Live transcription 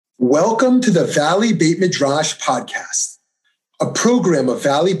Welcome to the Valley Beit Midrash podcast, a program of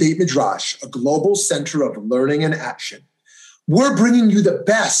Valley Beit Midrash, a global center of learning and action. We're bringing you the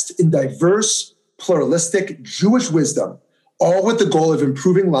best in diverse, pluralistic Jewish wisdom, all with the goal of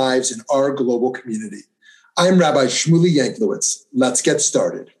improving lives in our global community. I'm Rabbi Shmuley Yanklowitz. Let's get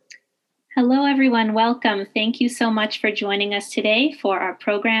started. Hello, everyone. Welcome. Thank you so much for joining us today for our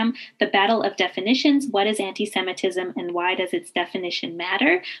program, The Battle of Definitions, What is Anti-Semitism and Why Does Its Definition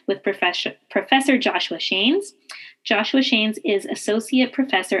Matter? With Professor Joshua Shanes. Joshua Shanes is Associate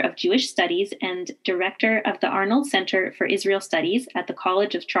Professor of Jewish Studies and Director of the Arnold Center for Israel Studies at the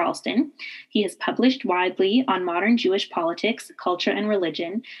College of Charleston. He has published widely on modern Jewish politics, culture, and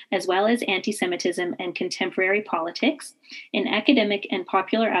religion, as well as anti-Semitism and contemporary politics in academic and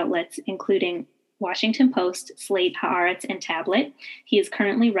popular outlets, including Washington Post, Slate, Haaretz, and Tablet. He is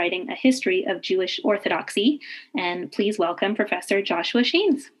currently writing a history of Jewish orthodoxy. And please welcome Professor Joshua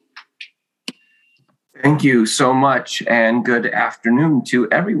Shanes. Thank you so much, and good afternoon to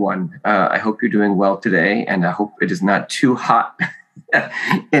everyone. I hope you're doing well today, and I hope it is not too hot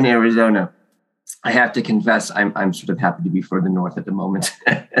in Arizona. I have to confess, I'm sort of happy to be further north at the moment,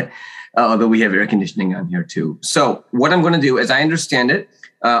 although we have air conditioning on here too. So what I'm going to do, as I understand it,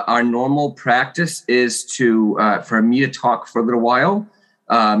 our normal practice is for me to talk for a little while,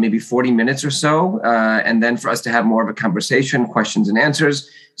 maybe 40 minutes or so, and then for us to have more of a conversation, questions and answers.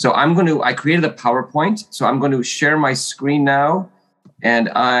 So I created a PowerPoint, so I'm going to share my screen now,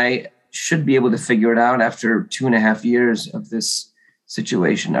 and I should be able to figure it out after 2.5 years of this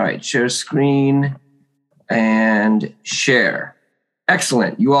situation. All right, share screen and share.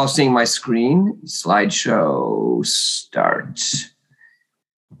 Excellent. You all seeing my screen? Slideshow start.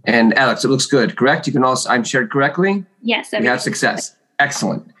 And Alex, it looks good, correct? I'm shared correctly? Yes. We have success.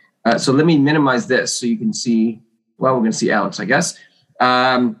 Excellent. So let me minimize this so you can see, well, we're going to see Alex, I guess.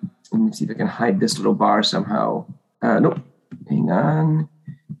 Let me see if I can hide this little bar somehow. Nope. Hang on.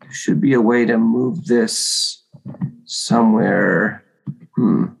 There should be a way to move this somewhere.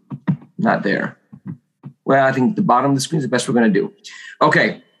 Not there. Well, I think the bottom of the screen is the best we're going to do.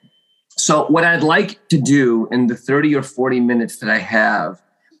 Okay. So what I'd like to do in the 30 or 40 minutes that I have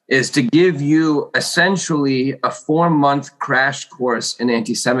is to give you essentially a 4-month crash course in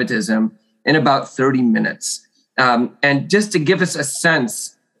anti-Semitism in about 30 minutes. And just to give us a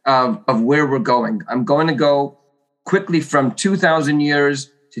sense of where we're going, I'm going to go quickly from 2,000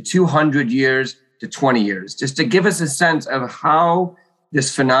 years to 200 years to 20 years, just to give us a sense of how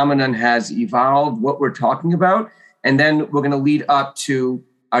this phenomenon has evolved, what we're talking about, and then we're going to lead up to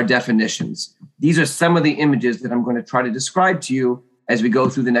our definitions. These are some of the images that I'm going to try to describe to you as we go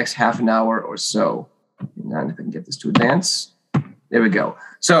through the next half an hour or so. And if I can get this to advance. There we go.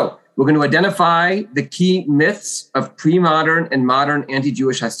 So we're going to identify the key myths of pre-modern and modern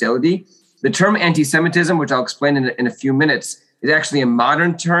anti-Jewish hostility. The term anti-Semitism, which I'll explain in a few minutes, is actually a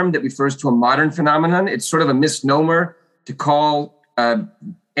modern term that refers to a modern phenomenon. It's sort of a misnomer to call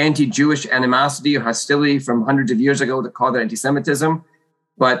anti-Jewish animosity or hostility from hundreds of years ago to call that anti-Semitism.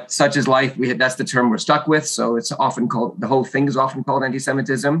 But such is life. That's the term we're stuck with. So it's often called, the whole thing is often called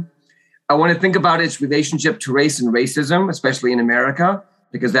anti-Semitism. I want to think about its relationship to race and racism, especially in America,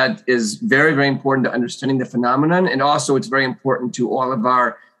 because that is very, very important to understanding the phenomenon. And also it's very important to all of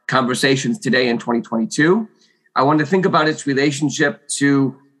our conversations today in 2022. I want to think about its relationship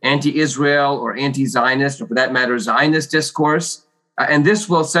to anti-Israel or anti-Zionist, or for that matter, Zionist discourse. And this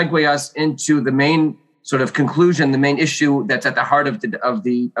will segue us into the main sort of conclusion, the main issue that's at the heart of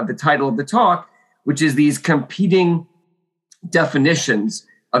the title of the talk, which is these competing definitions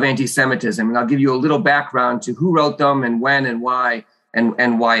of anti-Semitism. And I'll give you a little background to who wrote them and when and why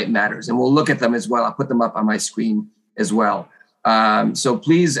and why it matters. And we'll look at them as well. I'll put them up on my screen as well. So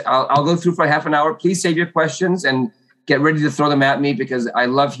please, I'll go through for half an hour. Please save your questions and get ready to throw them at me because I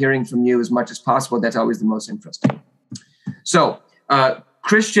love hearing from you as much as possible. That's always the most interesting. So,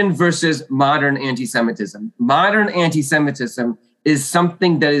 Christian versus modern anti-Semitism. Modern anti-Semitism is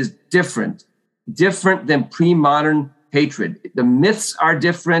something that is different than pre-modern hatred. The myths are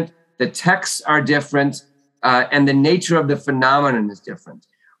different, the texts are different, and the nature of the phenomenon is different.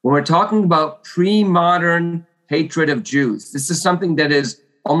 When we're talking about pre-modern hatred of Jews, this is something that is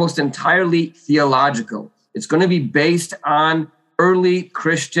almost entirely theological. It's going to be based on early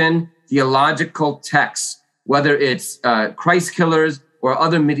Christian theological texts, whether it's Christ killers or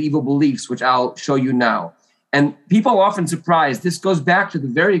other medieval beliefs, which I'll show you now. And people are often surprised. This goes back to the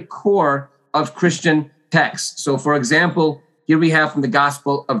very core of Christian texts. So, for example, here we have from the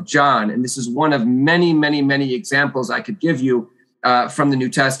Gospel of John, and this is one of many, many, many examples I could give you from the New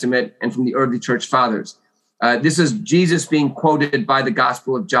Testament and from the early church fathers. This is Jesus being quoted by the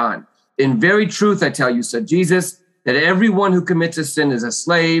Gospel of John. In very truth, I tell you, said Jesus, that everyone who commits a sin is a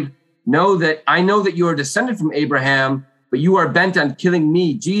slave. I know that you are descended from Abraham, but you are bent on killing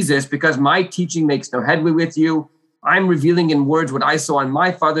me, Jesus, because my teaching makes no headway with you. I'm revealing in words what I saw in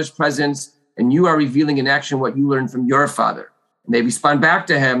my Father's presence, and you are revealing in action what you learned from your father. And they respond back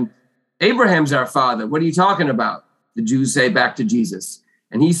to him, Abraham's our father. What are you talking about? The Jews say back to Jesus.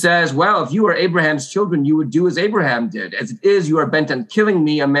 And he says, well, if you were Abraham's children, you would do as Abraham did. As it is, you are bent on killing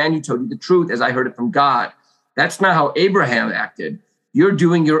me, a man who told you the truth, as I heard it from God. That's not how Abraham acted. You're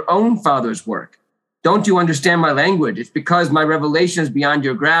doing your own father's work. Don't you understand my language? It's because my revelation is beyond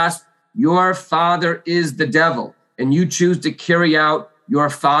your grasp. Your father is the devil, and you choose to carry out your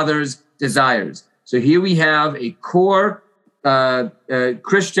father's desires. So here we have a core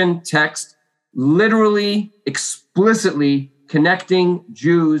Christian text, literally, explicitly connecting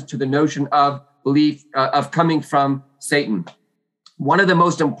Jews to the notion of belief, of coming from Satan. One of the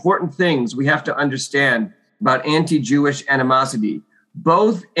most important things we have to understand about anti-Jewish animosity,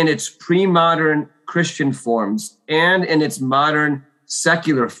 both in its pre-modern Christian forms and in its modern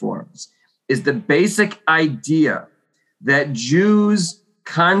secular forms, is the basic idea that Jews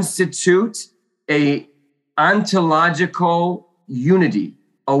constitute a ontological unity,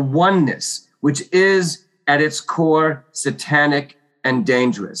 a oneness, which is at its core satanic and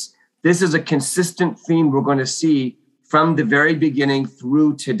dangerous. This is a consistent theme we're going to see from the very beginning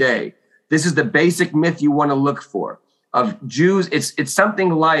through today. This is the basic myth you want to look for of Jews. It's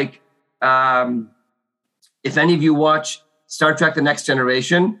something like, if any of you watch Star Trek: The Next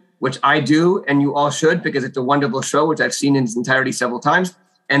Generation, which I do, and you all should, because it's a wonderful show, which I've seen in its entirety several times.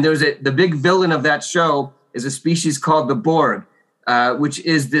 And the big villain of that show is a species called the Borg, which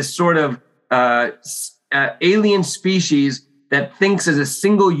is this sort of alien species that thinks as a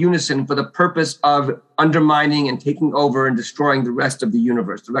single unison for the purpose of undermining and taking over and destroying the rest of the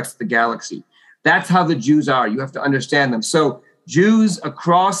universe, the rest of the galaxy. That's how the Jews are. You have to understand them. So Jews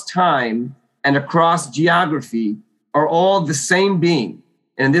across time and across geography are all the same being.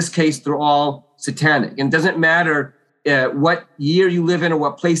 And in this case, they're all satanic. And it doesn't matter what year you live in or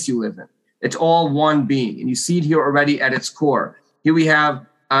what place you live in. It's all one being. And you see it here already at its core. Here we have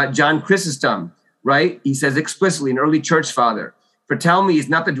John Chrysostom, right? He says explicitly, an early church father, for tell me, is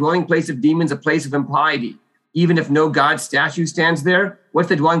not the dwelling place of demons a place of impiety? Even if no God statue stands there, what's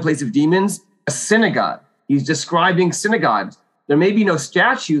the dwelling place of demons? A synagogue. He's describing synagogues. There may be no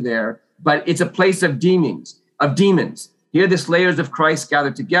statue there, but it's a place of demons. Here the slayers of Christ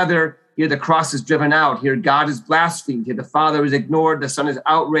gathered together. Here the cross is driven out. Here God is blasphemed. Here the Father is ignored. The Son is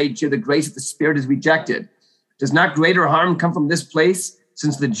outraged. Here the grace of the Spirit is rejected. Does not greater harm come from this place,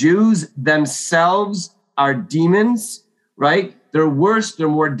 since the Jews themselves are demons, right? They're worse, they're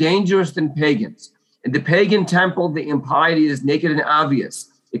more dangerous than pagans. In the pagan temple, the impiety is naked and obvious.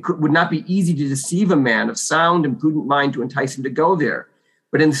 It would not be easy to deceive a man of sound and prudent mind to entice him to go there.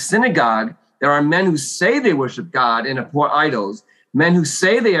 But in the synagogue, there are men who say they worship God and abhor idols, men who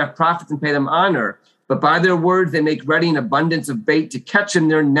say they have prophets and pay them honor, but by their words they make ready an abundance of bait to catch in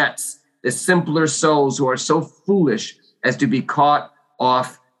their nets the simpler souls who are so foolish as to be caught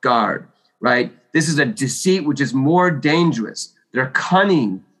off guard, right? This is a deceit which is more dangerous. They're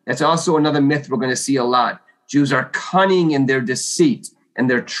cunning. That's also another myth we're going to see a lot. Jews are cunning in their deceit and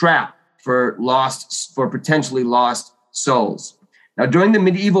their trap for potentially lost souls. Now, during the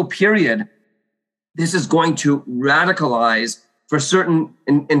medieval period, this is going to radicalize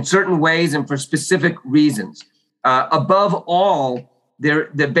in certain ways and for specific reasons. Above all,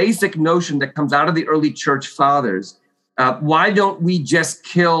 the basic notion that comes out of the early church fathers, why don't we just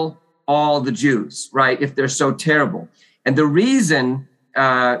kill all the Jews, right, if they're so terrible? And the reason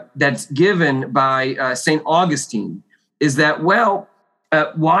that's given by St. Augustine is that,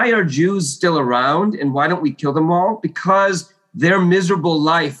 why are Jews still around and why don't we kill them all? Because their miserable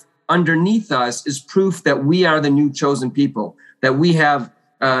life underneath us is proof that we are the new chosen people, that we have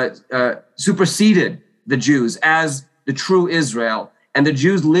superseded the Jews as the true Israel. And the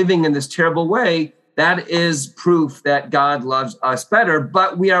Jews living in this terrible way, that is proof that God loves us better,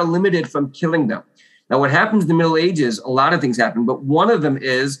 but we are limited from killing them. Now, what happens in the Middle Ages, a lot of things happen, but one of them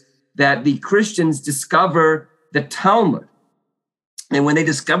is that the Christians discover the Talmud. And when they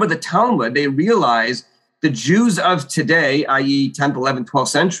discover the Talmud, they realize the Jews of today, i.e. 10th, 11th, 12th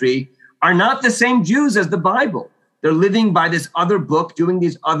century, are not the same Jews as the Bible. They're living by this other book, doing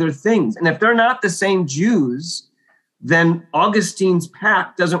these other things. And if they're not the same Jews, then Augustine's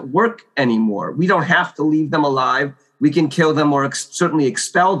pact doesn't work anymore. We don't have to leave them alive. We can kill them or certainly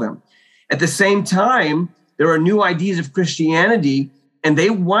expel them. At the same time, there are new ideas of Christianity and they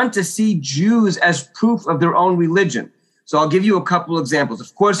want to see Jews as proof of their own religion. So I'll give you a couple examples.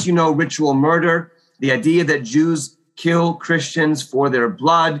 Of course, you know ritual murder, the idea that Jews kill Christians for their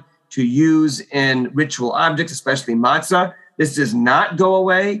blood to use in ritual objects, especially matzah. This does not go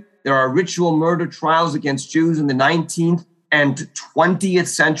away. There are ritual murder trials against Jews in the 19th and 20th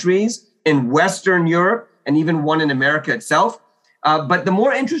centuries in Western Europe, and even one in America itself. But the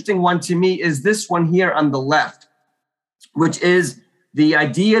more interesting one to me is this one here on the left, which is the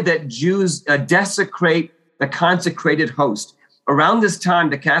idea that Jews desecrate the consecrated host. Around this time,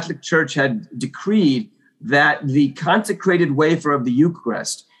 the Catholic Church had decreed that the consecrated wafer of the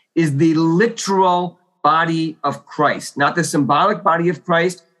Eucharist is the literal body of Christ, not the symbolic body of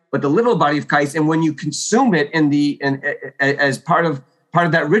Christ, but the literal body of Christ. And when you consume it as part of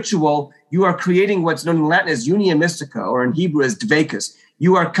that ritual, you are creating what's known in Latin as unia mystica, or in Hebrew as dveikus.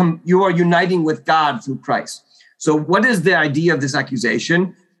 You are uniting with God through Christ. So what is the idea of this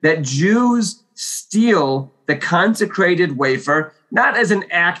accusation? That Jews steal the consecrated wafer, not as an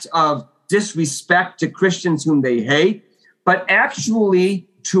act of disrespect to Christians whom they hate, but actually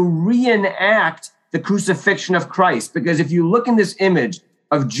to reenact the crucifixion of Christ. Because if you look in this image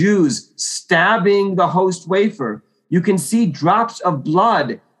of Jews stabbing the host wafer, you can see drops of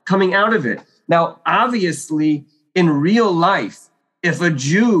blood coming out of it. Now, obviously, in real life, if a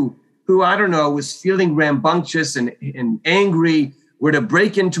Jew who, I don't know, was feeling rambunctious and angry were to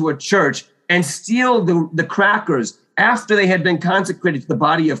break into a church and steal the crackers after they had been consecrated to the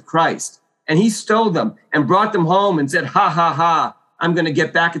body of Christ, and he stole them and brought them home and said, ha, ha, ha, I'm going to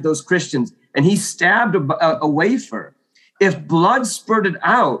get back at those Christians, and he stabbed a wafer, if blood spurted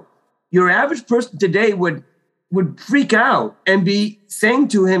out, your average person today would freak out and be saying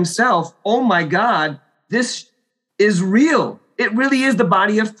to himself, oh my God, this is real. It really is the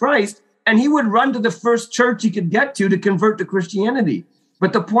body of Christ. And he would run to the first church he could get to convert to Christianity.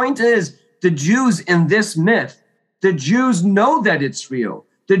 But the point is, the Jews in this myth, the Jews know that it's real.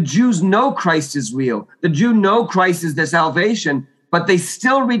 The Jews know Christ is real. The Jews know Christ is the salvation, but they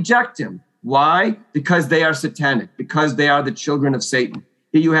still reject him. Why? Because they are satanic, because they are the children of Satan.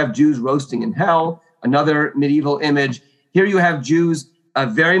 Here you have Jews roasting in hell, another medieval image. Here you have Jews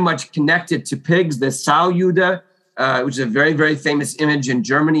very much connected to pigs, the Saujude, which is a very, very famous image in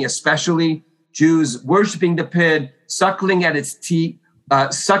Germany, especially. Jews worshiping the pig, suckling at its teat,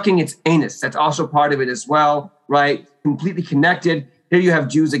 sucking its anus. That's also part of it as well, right? Completely connected. Here you have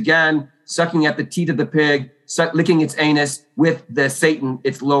Jews again, sucking at the teat of the pig, licking its anus with the Satan,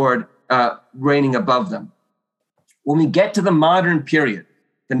 its Lord, reigning above them. When we get to the modern period,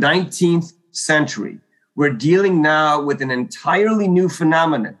 the 19th century, we're dealing now with an entirely new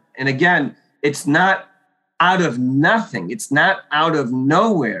phenomenon. And again, it's not out of nothing. It's not out of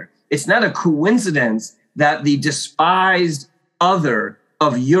nowhere. It's not a coincidence that the despised other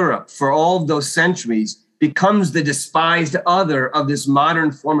of Europe for all of those centuries becomes the despised other of this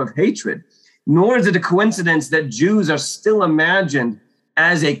modern form of hatred. Nor is it a coincidence that Jews are still imagined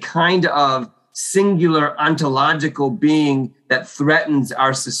as a kind of singular ontological being that threatens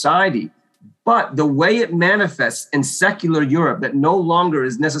our society. But the way it manifests in secular Europe, that no longer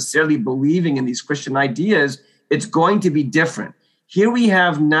is necessarily believing in these Christian ideas, it's going to be different. Here we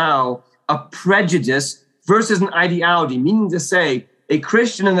have now a prejudice versus an ideology, meaning to say a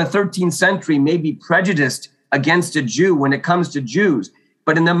Christian in the 13th century may be prejudiced against a Jew when it comes to Jews.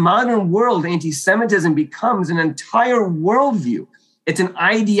 But in the modern world, anti-Semitism becomes an entire worldview. It's an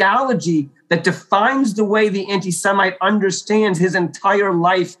ideology that defines the way the anti-Semite understands his entire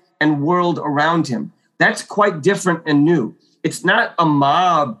life and world around him. That's quite different and new. It's not a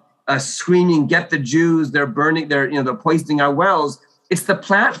mob screaming, "Get the Jews! They're burning! They're poisoning our wells." It's the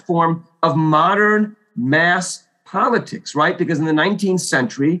platform of modern mass politics, right? Because in the 19th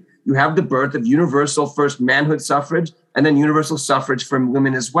century, you have the birth of universal first manhood suffrage, and then universal suffrage for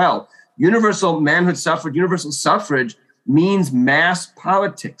women as well. Universal manhood suffrage, universal suffrage means mass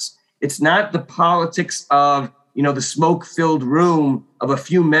politics. It's not the politics of the smoke-filled room of a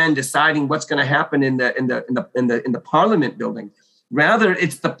few men deciding what's going to happen in the Parliament building. Rather,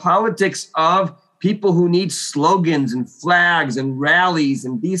 it's the politics of people who need slogans and flags and rallies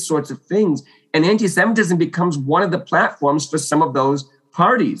and these sorts of things. And anti-Semitism becomes one of the platforms for some of those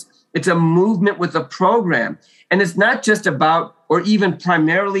parties. It's a movement with a program. And it's not just about, or even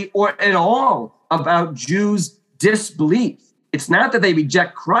primarily, or at all about Jews' disbelief. It's not that they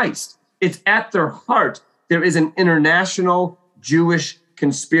reject Christ. It's at their heart, there is an international Jewish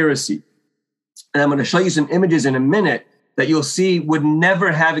conspiracy. And I'm going to show you some images in a minute that you'll see would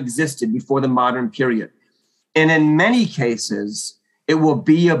never have existed before the modern period. And in many cases, it will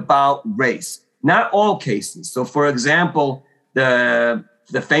be about race. Not all cases. So, for example, the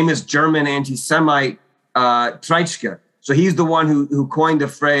famous German anti-Semite Treitschke. So he's the one who coined the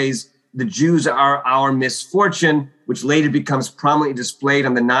phrase, "The Jews are our misfortune," which later becomes prominently displayed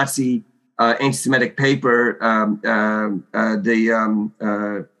on the Nazi anti-Semitic paper. I'm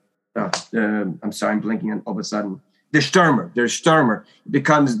sorry, I'm blinking all of a sudden. Der Stürmer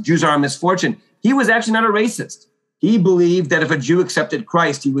becomes "Jews are our misfortune." He was actually not a racist. He believed that if a Jew accepted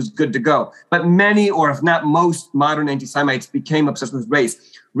Christ, he was good to go. But many, or if not most, modern anti-Semites became obsessed with race.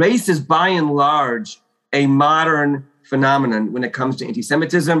 Race is by and large a modern phenomenon when it comes to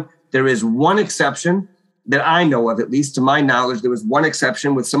anti-Semitism. There is one exception that I know of, at least to my knowledge. There was one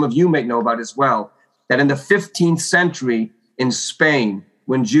exception, which some of you may know about as well, that in the 15th century in Spain,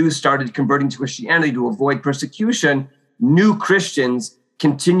 when Jews started converting to Christianity to avoid persecution, new Christians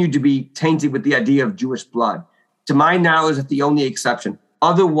continued to be tainted with the idea of Jewish blood. To my knowledge, that's the only exception.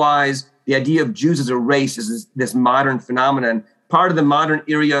 Otherwise, the idea of Jews as a race is this modern phenomenon, part of the modern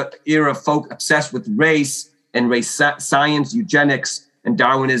era folk obsessed with race and race science, eugenics, and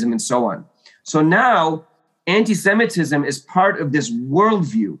Darwinism, and so on. So now, anti-Semitism is part of this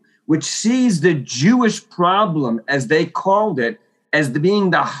worldview, which sees the Jewish problem, as they called it, as being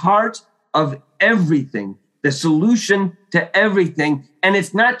the heart of everything, the solution to everything. And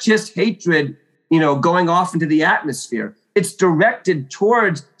it's not just hatred, going off into the atmosphere. It's directed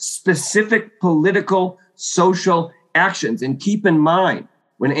towards specific political, social actions. And keep in mind,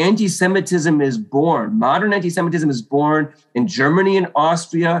 when anti-Semitism is born, modern anti-Semitism is born in Germany and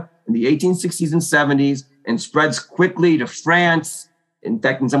Austria in the 1860s and 70s and spreads quickly to France. In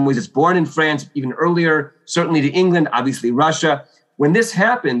fact, in some ways, it's born in France even earlier, certainly to England, obviously Russia. When this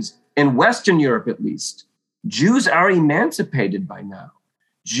happens, in Western Europe at least, Jews are emancipated by now.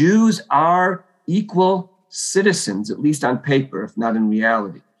 Jews are equal citizens, at least on paper, if not in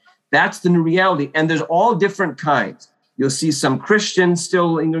reality. That's the new reality. And there's all different kinds. You'll see some Christians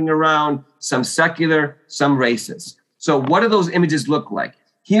still lingering around, some secular, some racist. So what do those images look like?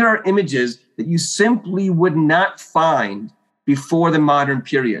 Here are images that you simply would not find before the modern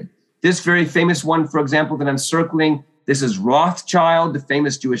period. This very famous one, for example, that I'm circling, this is Rothschild, the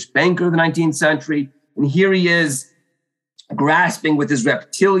famous Jewish banker of the 19th century. And here he is grasping with his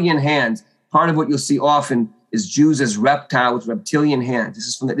reptilian hands. Part of what you'll see often is Jews as reptile with reptilian hands.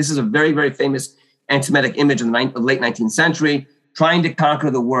 This is a very, very famous anti-Semitic image in the late 19th century, trying to conquer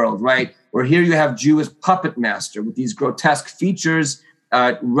the world, right? Where here you have Jew as puppet master with these grotesque features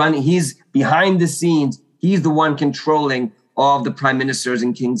running. He's behind the scenes. He's the one controlling all of the prime ministers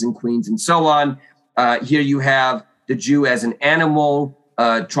and kings and queens and so on. Here you have the Jew as an animal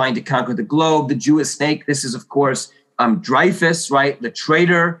trying to conquer the globe. The Jew as snake. This is, of course, Dreyfus, right? The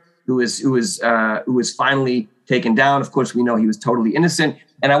traitor who was finally taken down. Of course, we know he was totally innocent.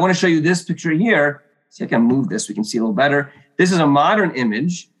 And I want to show you this picture here. See if I can move this. We can see a little better. This is a modern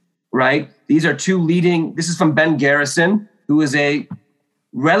image, right? These are two leading. This is from Ben Garrison, who is a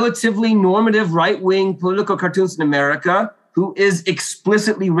relatively normative right-wing political cartoonist in America, who is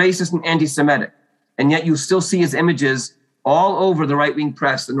explicitly racist and anti-Semitic. And yet you still see his images all over the right-wing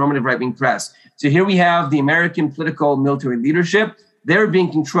press, the normative right-wing press. So here we have the American political military leadership. They're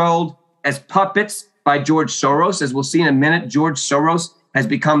being controlled as puppets by George Soros. As we'll see in a minute, George Soros has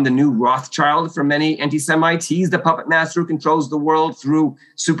become the new Rothschild for many anti-Semites. He's the puppet master who controls the world through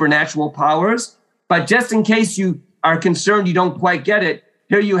supernatural powers. But just in case you are concerned you don't quite get it,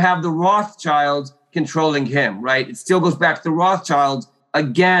 here you have the Rothschilds controlling him, right? It still goes back to the Rothschilds,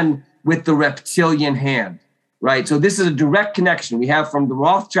 again, with the reptilian hand, right? So this is a direct connection we have from the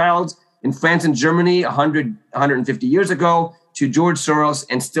Rothschilds in France and Germany 150 years ago to George Soros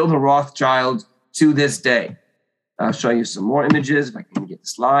and still the Rothschilds to this day. I'll show you some more images if I can get the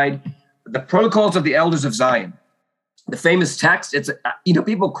slide. The Protocols of the Elders of Zion, the famous text. It's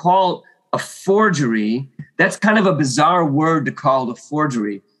people call a forgery. That's kind of a bizarre word to call a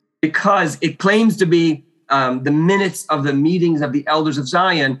forgery because it claims to be the minutes of the meetings of the Elders of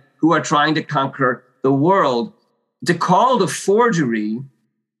Zion who are trying to conquer the world. To call it a forgery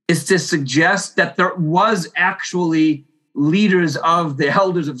is to suggest that there was actually leaders of the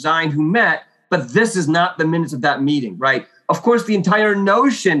Elders of Zion who met, but this is not the minutes of that meeting, right? Of course, the entire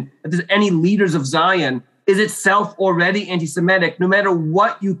notion that there's any leaders of Zion is itself already anti-Semitic, no matter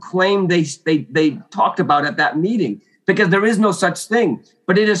what you claim they talked about at that meeting, because there is no such thing.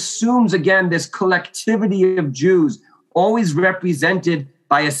 But it assumes, again, this collectivity of Jews always represented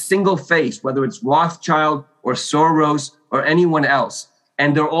by a single face, whether it's Rothschild or Soros or anyone else.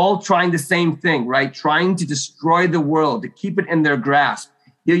 And they're all trying the same thing, right? Trying to destroy the world, to keep it in their grasp.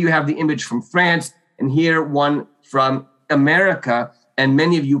 Here you have the image from France, and here one from America. And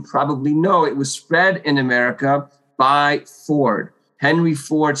many of you probably know it was spread in America by Ford. Henry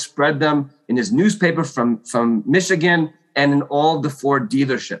Ford spread them in his newspaper from Michigan and in all the Ford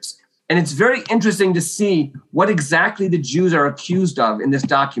dealerships. And it's very interesting to see what exactly the Jews are accused of in this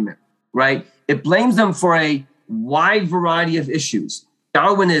document, right? It blames them for a wide variety of issues: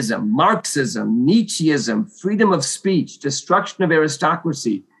 Darwinism, Marxism, Nietzscheism, freedom of speech, destruction of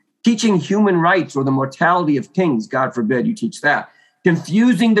aristocracy, teaching human rights or the mortality of kings, God forbid you teach that,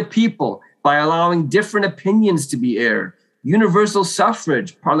 confusing the people by allowing different opinions to be aired, universal suffrage,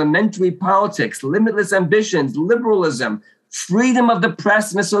 parliamentary politics, limitless ambitions, liberalism, freedom of the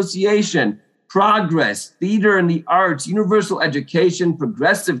press and association, progress, theater and the arts, universal education,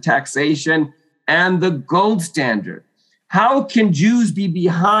 progressive taxation, and the gold standard. How can Jews be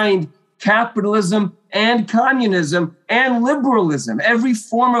behind capitalism and communism and liberalism, every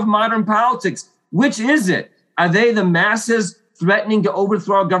form of modern politics? Which is it? Are they the masses threatening to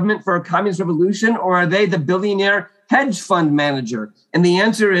overthrow our government for a communist revolution, or are they the billionaire hedge fund manager? And the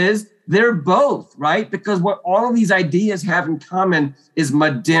answer is they're both, right? Because what all of these ideas have in common is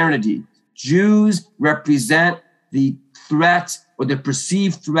modernity. Jews represent the threat or the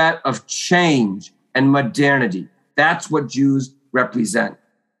perceived threat of change and modernity. That's what Jews represent.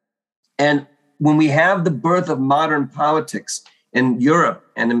 And when we have the birth of modern politics in Europe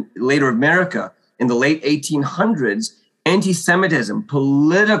and later America in the late 1800s, anti-Semitism,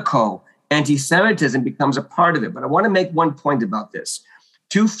 political anti-Semitism becomes a part of it. But I want to make one point about this.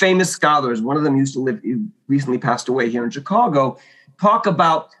 Two famous scholars, one of them used to live, recently passed away here in Chicago, talk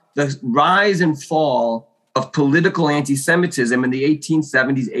about the rise and fall of political anti-Semitism in the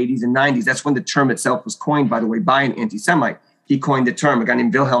 1870s, 80s, and 90s. That's when the term itself was coined, by the way, by an anti-Semite. He coined the term, a guy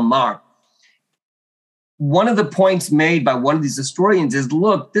named Wilhelm Marr. One of the points made by one of these historians is,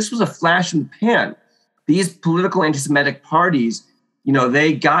 look, this was a flash in the pan. These political anti-Semitic parties,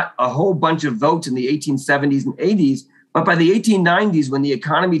 they got a whole bunch of votes in the 1870s and 80s, but by the 1890s, when the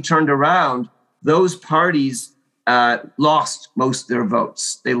economy turned around, those parties lost most of their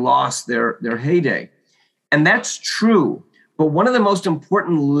votes. They lost their heyday. And that's true. But one of the most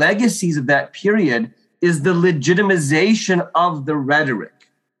important legacies of that period is the legitimization of the rhetoric.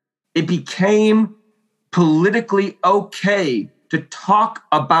 It became politically okay to talk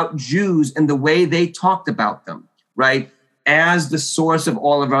about Jews in the way they talked about them, right? As the source of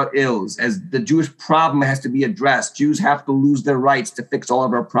all of our ills, as the Jewish problem has to be addressed. Jews have to lose their rights to fix all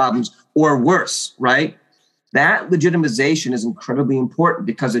of our problems, or worse, right? That legitimization is incredibly important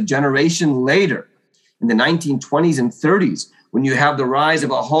because a generation later, in the 1920s and 30s, when you have the rise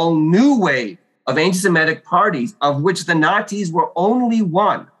of a whole new wave of anti-Semitic parties, of which the Nazis were only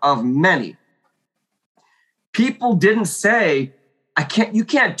one of many, people didn't say, you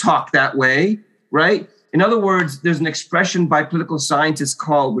can't talk that way, right? In other words, there's an expression by political scientists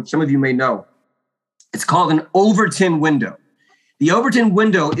called, which some of you may know, it's called an Overton window. The Overton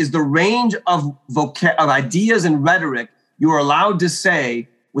window is the range of ideas and rhetoric you are allowed to say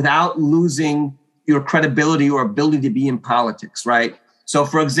without losing your credibility or ability to be in politics, right? So,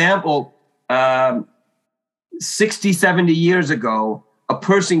 for example, 60, 70 years ago, a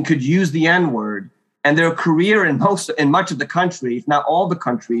person could use the N-word and their career in much of the country, if not all the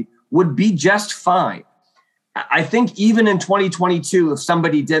country, would be just fine. I think even in 2022, if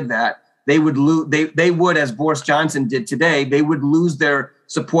somebody did that, they would lose. They would, as Boris Johnson did today, they would lose their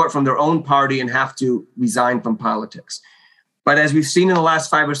support from their own party and have to resign from politics. But as we've seen in the last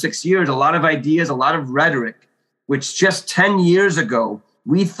 5 or 6 years, a lot of ideas, a lot of rhetoric, which just 10 years ago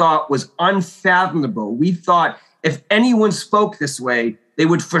we thought was unfathomable. We thought if anyone spoke this way, they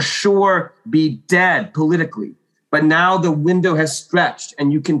would for sure be dead politically. But now the window has stretched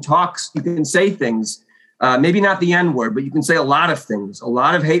and you can say things. Maybe not the N-word, but you can say a lot of things. A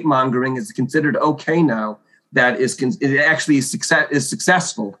lot of hate mongering is considered okay now. It actually is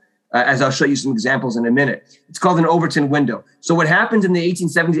successful, as I'll show you some examples in a minute. It's called an Overton window. So what happened in the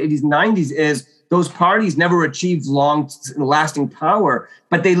 1870s, 80s, and 90s is those parties never achieved long-lasting power,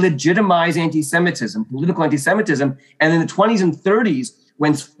 but they legitimize anti-Semitism, political anti-Semitism. And in the 20s and 30s,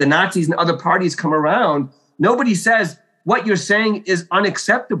 when the Nazis and other parties come around, nobody says what you're saying is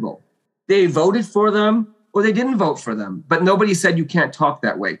unacceptable. They voted for them or they didn't vote for them, but nobody said you can't talk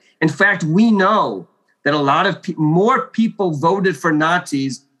that way. In fact, we know that a lot of more people voted for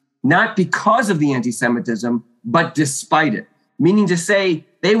Nazis, not because of the anti-Semitism, but despite it, meaning to say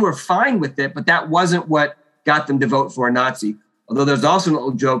they were fine with it, but that wasn't what got them to vote for a Nazi. Although there's also an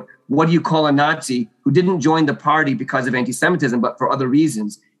old joke, what do you call a Nazi who didn't join the party because of anti-Semitism, but for other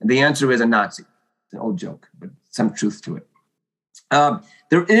reasons? And the answer is a Nazi. It's an old joke, but some truth to it.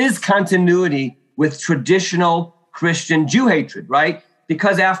 There is continuity with traditional Christian Jew hatred, right?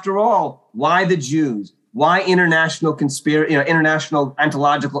 Because after all, why the Jews? Why international international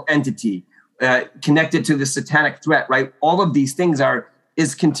ontological entity connected to the satanic threat, right? All of these things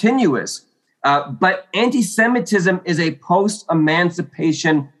is continuous. But anti-Semitism is a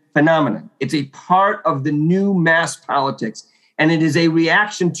post-emancipation phenomenon. It's a part of the new mass politics. And it is a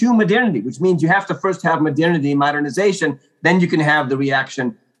reaction to modernity, which means you have to first have modernity, modernization, then you can have the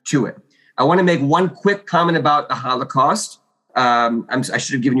reaction to it. I want to make one quick comment about the Holocaust. I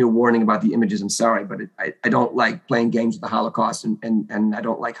should have given you a warning about the images. I'm sorry, but I don't like playing games with the Holocaust, and I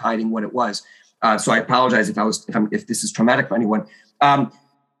don't like hiding what it was. So I apologize if this is traumatic for anyone.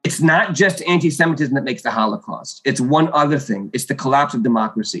 It's not just anti-Semitism that makes the Holocaust. It's one other thing. It's the collapse of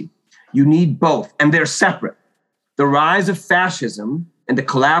democracy. You need both, and they're separate. The rise of fascism and the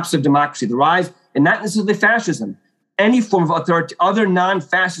collapse of democracy, the rise, and not necessarily fascism, any form of other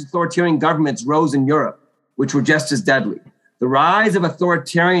non-fascist authoritarian governments rose in Europe, which were just as deadly. The rise of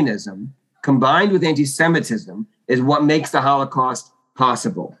authoritarianism combined with anti-Semitism is what makes the Holocaust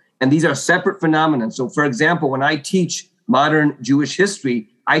possible. And these are separate phenomena. So, for example, when I teach modern Jewish history,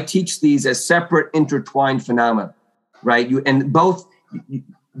 I teach these as separate intertwined phenomena, right?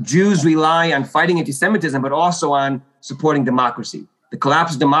 Jews rely on fighting anti-Semitism, but also on supporting democracy. The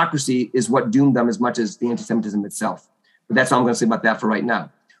collapse of democracy is what doomed them as much as the anti-Semitism itself. But that's all I'm going to say about that for right now.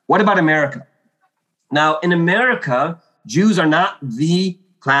 What about America? Now, in America, Jews are not the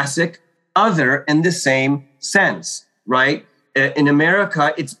classic other in the same sense, right? In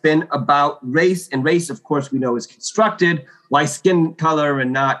America, it's been about race, and race, of course, we know is constructed. Why skin color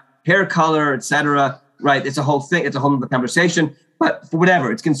and not hair color, et cetera, right? It's a whole thing. It's a whole other conversation. But for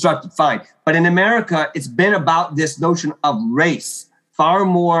whatever, it's constructed, fine. But in America, it's been about this notion of race far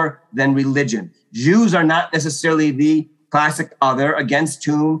more than religion. Jews are not necessarily the classic other against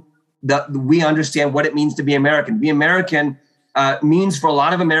whom we understand what it means to be American. Be American means for a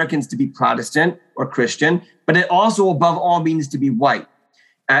lot of Americans to be Protestant or Christian, but it also above all means to be white.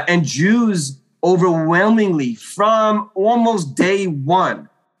 And Jews overwhelmingly from almost day one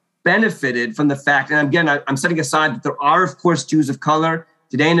benefited from the fact, and again, I'm setting aside that there are, of course, Jews of color.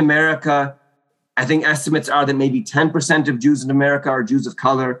 Today in America, I think estimates are that maybe 10% of Jews in America are Jews of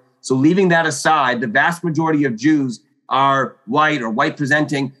color. So leaving that aside, the vast majority of Jews are white or white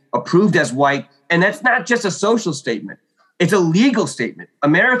presenting, approved as white. And that's not just a social statement. It's a legal statement.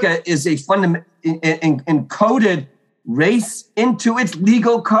 America is a encoded race into its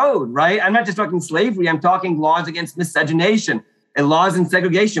legal code, right? I'm not just talking slavery. I'm talking laws against miscegenation and laws in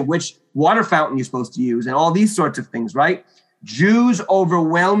segregation, which water fountain you're supposed to use and all these sorts of things, right? Jews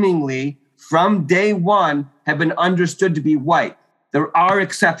overwhelmingly from day one have been understood to be white. There are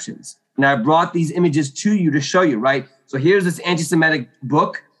exceptions. And I brought these images to you to show you, right? So here's this anti-Semitic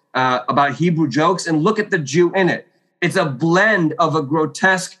book about Hebrew jokes, and look at the Jew in it. It's a blend of a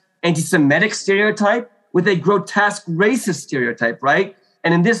grotesque anti-Semitic stereotype with a grotesque racist stereotype, right?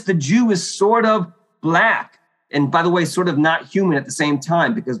 And in this, the Jew is sort of black. And by the way, sort of not human at the same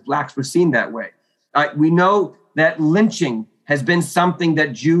time, because blacks were seen that way. We know that lynching has been something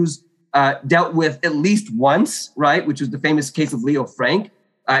that Jews dealt with at least once, right? Which was the famous case of Leo Frank,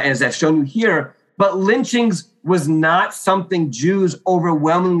 as I've shown you here. But lynchings was not something Jews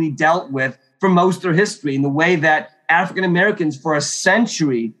overwhelmingly dealt with for most of their history, in the way that African Americans for a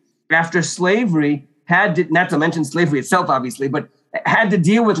century after slavery had to, not to mention slavery itself, obviously, but had to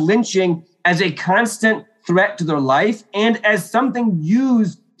deal with lynching as a constant threat to their life and as something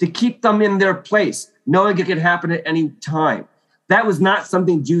used to keep them in their place, knowing it could happen at any time. That was not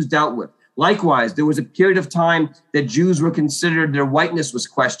something Jews dealt with. Likewise, there was a period of time that Jews were considered, their whiteness was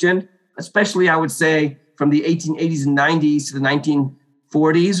questioned, especially, I would say, from the 1880s and 90s to the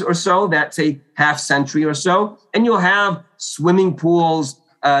 1940s or so. That's a half century or so. And you'll have swimming pools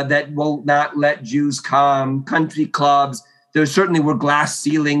that will not let Jews come, country clubs. There certainly were glass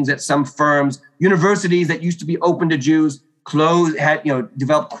ceilings at some firms. Universities that used to be open to Jews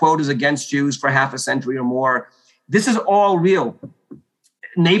developed quotas against Jews for half a century or more. This is all real.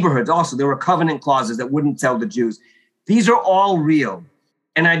 Neighborhoods also, there were covenant clauses that wouldn't tell the Jews. These are all real.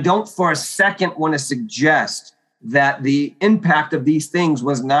 And I don't for a second want to suggest that the impact of these things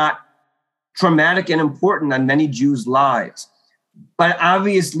was not traumatic and important on many Jews' lives. But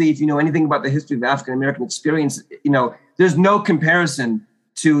obviously, if you know anything about the history of the African-American experience, there's no comparison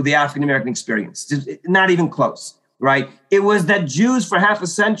to the African-American experience, not even close, right? It was that Jews for half a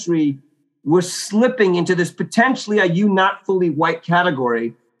century were slipping into this potentially a you not fully white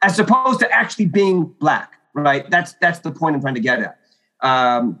category, as opposed to actually being black, right? That's the point I'm trying to get at.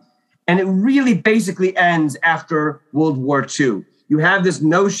 And it really basically ends after World War II. You have this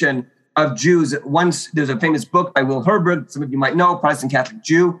notion of Jews. Once there's a famous book by Will Herberg, some of you might know, Protestant Catholic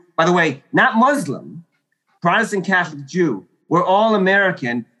Jew. By the way, not Muslim, Protestant, Catholic, Jew. We're all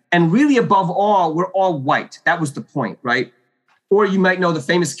American. And really, above all, we're all white. That was the point, right? Or you might know the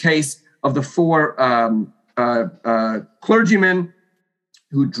famous case of the four clergymen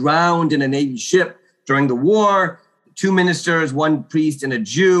who drowned in a Navy ship during the war, 2 ministers, 1 priest, and a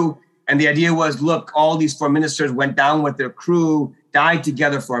Jew. And the idea was, look, all these 4 ministers went down with their crew, died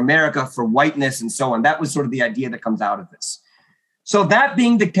together for America, for whiteness, and so on. That was sort of the idea that comes out of this. So that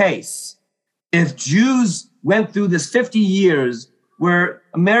being the case, if Jews went through this 50 years where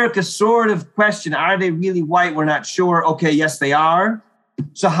America sort of questioned, are they really white? We're not sure. Okay, yes, they are.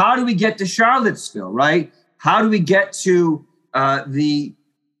 So how do we get to Charlottesville, right? How do we get to the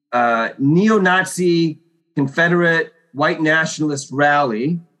neo-Nazi Confederate white nationalist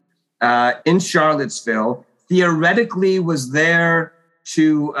rally in Charlottesville? Theoretically was there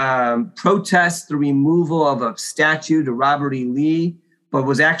to protest the removal of a statue to Robert E. Lee, but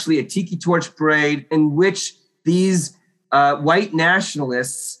was actually a tiki torch parade in which these white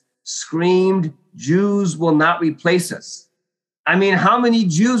nationalists screamed, "Jews will not replace us." I mean, how many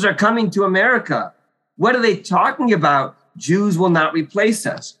Jews are coming to America? What are they talking about? Jews will not replace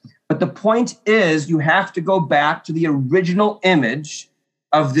us. But the point is, you have to go back to the original image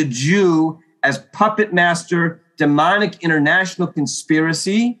of the Jew as puppet master, demonic international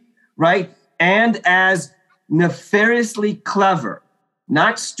conspiracy, right? And as nefariously clever,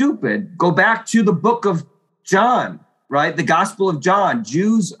 not stupid. Go back to the book of John, right? The Gospel of John.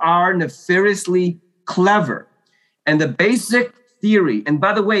 Jews are nefariously clever. And the basic theory, and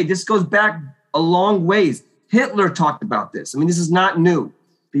by the way, this goes back a long ways. Hitler talked about this. I mean, this is not new.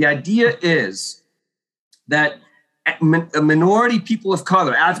 The idea is that minority people of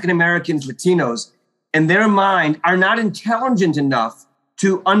color, African Americans, Latinos, in their mind are not intelligent enough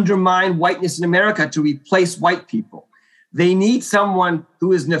to undermine whiteness in America to replace white people. They need someone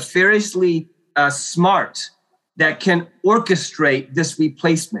who is nefariously smart that can orchestrate this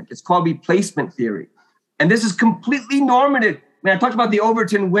replacement. It's called replacement theory. And this is completely normative. I mean, I talked about the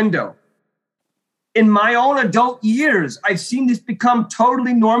Overton window. In my own adult years, I've seen this become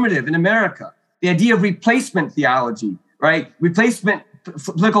totally normative in America. The idea of replacement theology, right? Replacement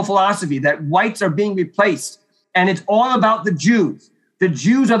political philosophy, that whites are being replaced. And it's all about the Jews. The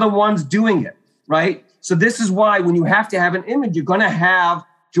Jews are the ones doing it, right? So this is why when you have to have an image, you're going to have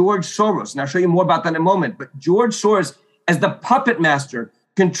George Soros. And I'll show you more about that in a moment. But George Soros as the puppet master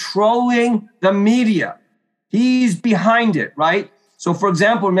controlling the media. He's behind it, right? So for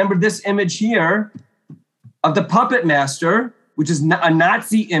example, remember this image here of the puppet master, which is a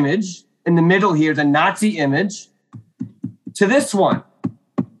Nazi image. In the middle here, the Nazi image, to this one,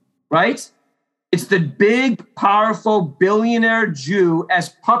 right? It's the big, powerful billionaire Jew as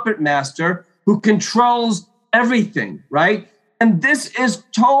puppet master who controls everything, right? And this is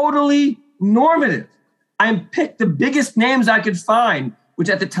totally normative. I picked the biggest names I could find, which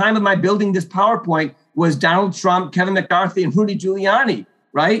at the time of my building this PowerPoint was Donald Trump, Kevin McCarthy, and Rudy Giuliani,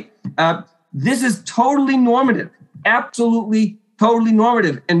 right? This is totally normative, absolutely totally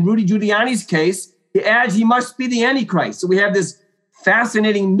normative. In Rudy Giuliani's case, he adds he must be the Antichrist. So we have this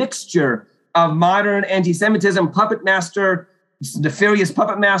fascinating mixture of modern anti-Semitism, puppet master, nefarious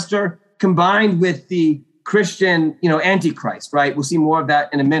puppet master, combined with the Christian, Antichrist, right? We'll see more of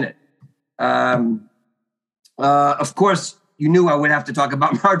that in a minute. Of course, you knew I would have to talk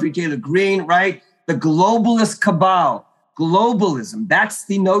about Marjorie Taylor Greene, right? The globalist cabal, globalism, that's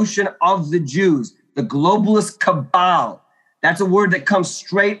the notion of the Jews, the globalist cabal. That's a word that comes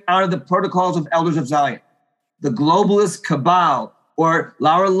straight out of the Protocols of Elders of Zion. The globalist cabal, or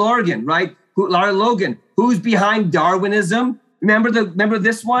Lara Logan, right? Lara Logan, who's behind Darwinism? Remember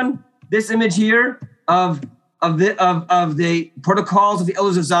this one, this image here of the Protocols of the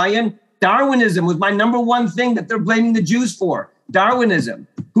Elders of Zion. Darwinism was my number one thing that they're blaming the Jews for. Darwinism.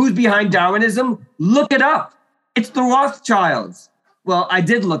 Who's behind Darwinism? Look it up. It's the Rothschilds. Well, I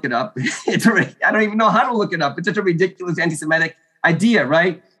did look it up. I don't even know how to look it up. It's such a ridiculous anti-Semitic idea,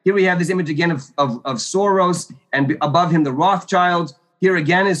 right? Here we have this image again of Soros, and above him, the Rothschilds. Here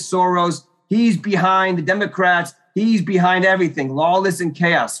again is Soros. He's behind the Democrats. He's behind everything, lawless and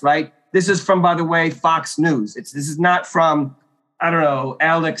chaos, right? This is from, by the way, Fox News. This is not from, I don't know,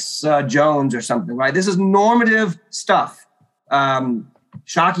 Alex Jones or something, right? This is normative stuff.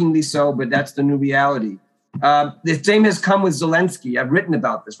 Shockingly so, but that's the new reality. The same has come with Zelensky. I've written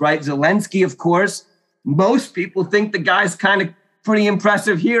about this, right? Zelensky, of course, most people think the guy's kind of pretty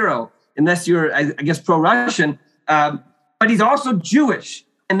impressive hero, unless you're, I guess, pro-Russian. But he's also Jewish,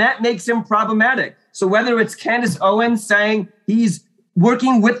 and that makes him problematic. So whether it's Candace Owens saying he's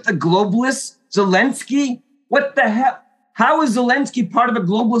working with the globalists, Zelensky, what the hell? How is Zelensky part of a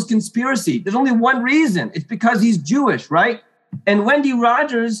globalist conspiracy? There's only one reason. It's because he's Jewish, right? And Wendy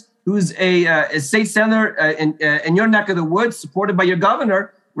Rogers, who's a state senator in your neck of the woods, supported by your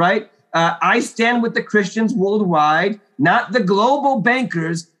governor, right? I stand with the Christians worldwide, not the global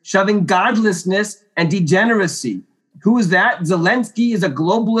bankers shoving godlessness and degeneracy. Who is that? Zelensky is a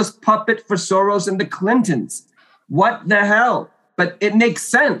globalist puppet for Soros and the Clintons. What the hell? But it makes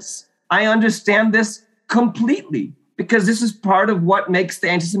sense. I understand this completely because this is part of what makes the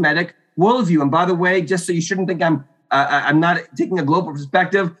anti-Semitic worldview. And by the way, just so you shouldn't think I'm not taking a global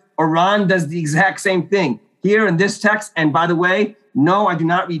perspective, Iran does the exact same thing here in this text. And by the way, no, I do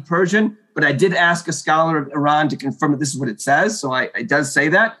not read Persian, but I did ask a scholar of Iran to confirm that this is what it says. So it does say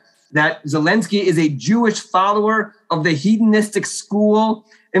that Zelensky is a Jewish follower of the hedonistic school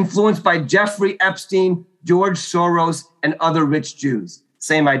influenced by Jeffrey Epstein, George Soros, and other rich Jews.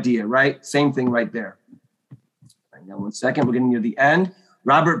 Same idea, right? Same thing right there. Hang on 1 second. We're getting near the end.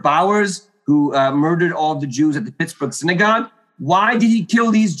 Robert Bowers, who murdered all the Jews at the Pittsburgh synagogue. Why did he kill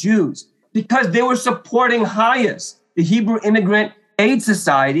these Jews? Because they were supporting HIAS, the Hebrew Immigrant Aid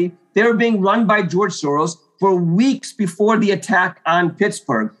Society. They were being run by George Soros for weeks before the attack on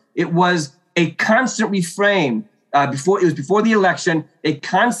Pittsburgh. It was a constant refrain before the election, a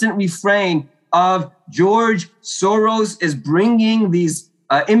constant refrain of George Soros is bringing these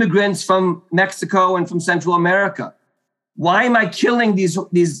immigrants from Mexico and from Central America. Why am I killing these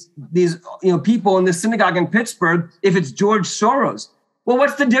people in the synagogue in Pittsburgh if it's George Soros? Well,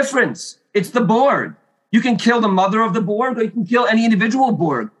 what's the difference? It's the Borg. You can kill the mother of the Borg, or you can kill any individual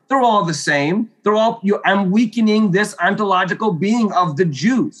Borg. They're all the same. I'm weakening this ontological being of the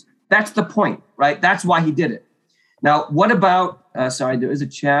Jews. That's the point, right? That's why he did it. Now, what about, sorry, there is a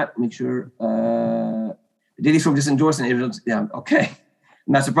chat. Make sure, the Daily Stormer just endorsed it. Yeah, okay.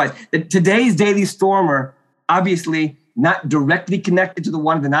 I'm not surprised. Today's Daily Stormer, obviously not directly connected to the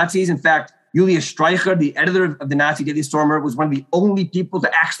one of the Nazis. In fact, Julius Streicher, the editor of the Nazi Daily Stormer, was one of the only people to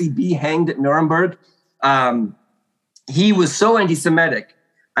actually be hanged at Nuremberg. He was so anti-Semitic.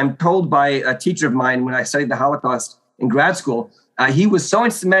 I'm told by a teacher of mine when I studied the Holocaust in grad school, he was so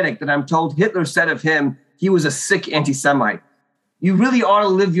anti-Semitic that I'm told Hitler said of him, he was a sick anti-Semite. You really ought to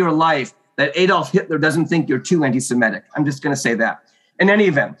live your life that Adolf Hitler doesn't think you're too anti-Semitic. I'm just going to say that. In any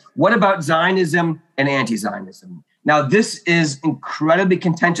event, what about Zionism and anti-Zionism? Now, this is incredibly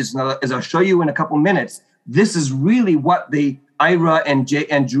contentious. Now, as I'll show you in a couple minutes, this is really what the IRA and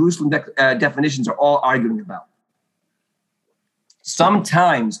Jerusalem definitions are all arguing about.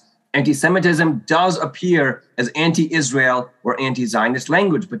 Sometimes anti-Semitism does appear as anti-Israel or anti-Zionist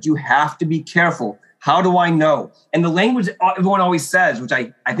language, but you have to be careful. How do I know? And the language everyone always says, which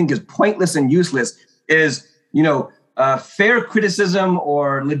I think is pointless and useless, is, fair criticism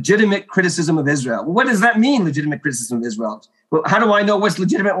or legitimate criticism of Israel. Well, what does that mean, legitimate criticism of Israel? Well, how do I know what's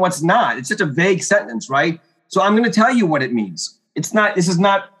legitimate and what's not? It's such a vague sentence, right? So I'm going to tell you what it means. I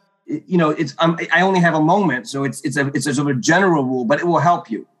only have a moment, so it's a sort of a general rule, but it will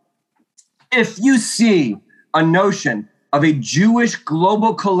help you. If you see a notion of a Jewish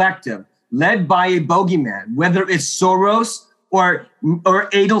global collective led by a bogeyman, whether it's Soros or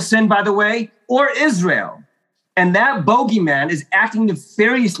Adelson, by the way, or Israel, and that bogeyman is acting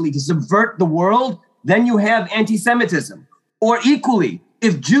nefariously to subvert the world, then you have anti-Semitism. Or equally,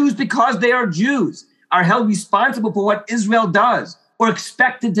 if Jews, because they are Jews, are held responsible for what Israel does, or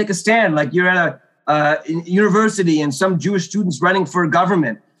expected to take a stand, like you're at a university and some Jewish students running for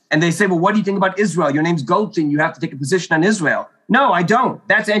government, and they say, well, what do you think about Israel? Your name's Goldstein, you have to take a position on Israel. No, I don't.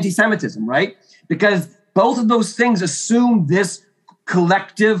 That's anti-Semitism, right? Because both of those things assume this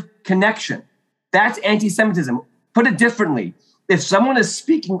collective connection. That's anti-Semitism. Put it differently. If someone is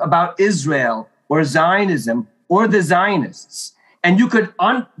speaking about Israel or Zionism or the Zionists, and you could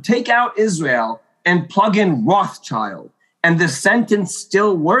take out Israel and plug in Rothschild, and the sentence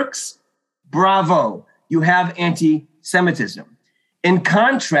still works, bravo, you have anti-Semitism. In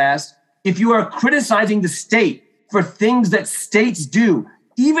contrast, if you are criticizing the state for things that states do,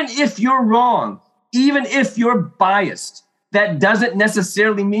 even if you're wrong, even if you're biased, that doesn't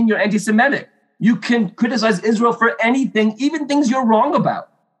necessarily mean you're anti-Semitic. You can criticize Israel for anything, even things you're wrong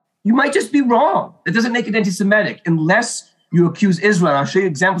about. You might just be wrong. It doesn't make it anti-Semitic unless you accuse Israel. I'll show you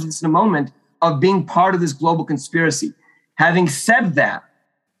examples of this in a moment of being part of this global conspiracy. Having said that,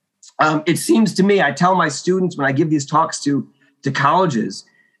 it seems to me, I tell my students when I give these talks to colleges,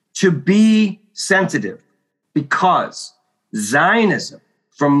 to be sensitive, because Zionism,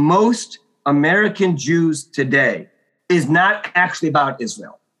 for most American Jews today, is not actually about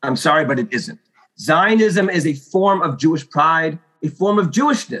Israel. I'm sorry, but it isn't. Zionism is a form of Jewish pride, a form of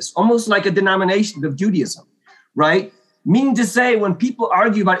Jewishness, almost like a denomination of Judaism, right? Meaning to say, when people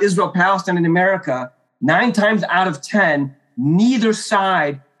argue about Israel, Palestine, and America, 9 times out of 10, neither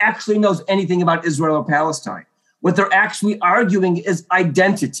side actually knows anything about Israel or Palestine. What they're actually arguing is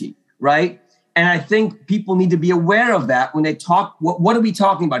identity, right? And I think people need to be aware of that when they talk. What are we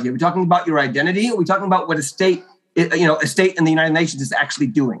talking about here? Are we talking about your identity? Or are we talking about what a state in the United Nations is actually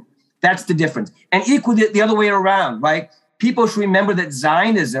doing? That's the difference. And equally the other way around, right? People should remember that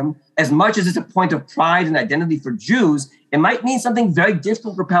Zionism, as much as it's a point of pride and identity for Jews, it might mean something very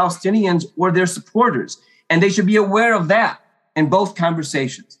different for Palestinians or their supporters. And they should be aware of that in both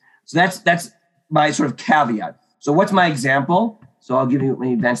conversations. So that's my sort of caveat. So what's my example? So I'll give you, let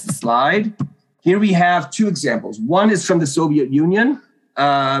me advance the slide. Here we have 2 examples. One is from the Soviet Union,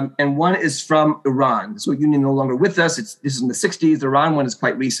 and one is from Iran. The Soviet Union no longer with us. This is in the 60s. The Iran one is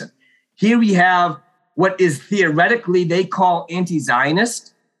quite recent. Here we have what is theoretically they call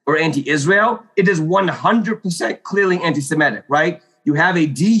anti-Zionist or anti-Israel. It is 100% clearly anti-Semitic, right? You have a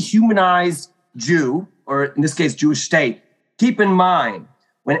dehumanized Jew, or in this case, Jewish state. Keep in mind,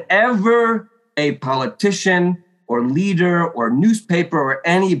 whenever a politician or leader or newspaper or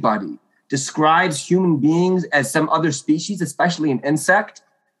anybody describes human beings as some other species, especially an insect,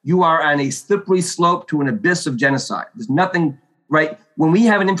 you are on a slippery slope to an abyss of genocide. There's nothing, right? When we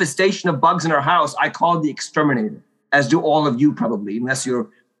have an infestation of bugs in our house, I call it the exterminator, as do all of you probably, unless you're,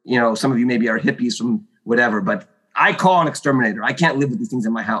 some of you maybe are hippies from whatever, but I call an exterminator. I can't live with these things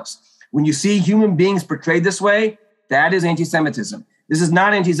in my house. When you see human beings portrayed this way, that is anti-Semitism. This is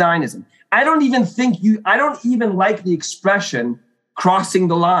not anti-Zionism. I don't even like the expression crossing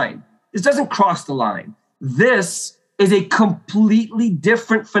the line. This doesn't cross the line. This is a completely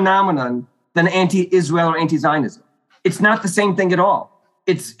different phenomenon than anti-Israel or anti-Zionism. It's not the same thing at all.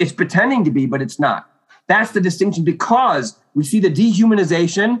 It's pretending to be, but it's not. That's the distinction, because we see the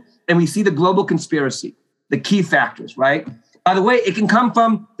dehumanization and we see the global conspiracy, the key factors, right? By the way, it can come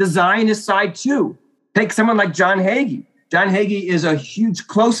from the Zionist side too. Take someone like John Hagee. John Hagee is a huge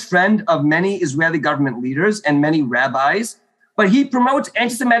close friend of many Israeli government leaders and many rabbis, but he promotes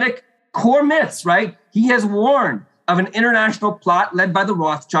anti-Semitic core myths, right? He has warned of an international plot led by the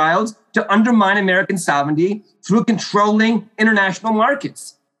Rothschilds to undermine American sovereignty through controlling international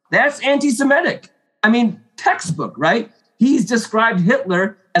markets. That's anti-Semitic. I mean, textbook, right? He's described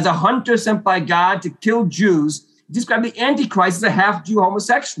Hitler as a hunter sent by God to kill Jews. He described the Antichrist as a half-Jew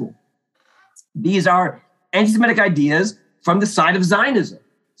homosexual. These are anti-Semitic ideas from the side of Zionism.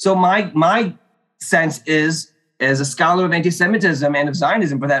 So my sense is, as a scholar of anti-Semitism and of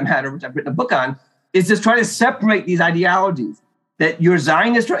Zionism, for that matter, which I've written a book on, is just try to separate these ideologies. That your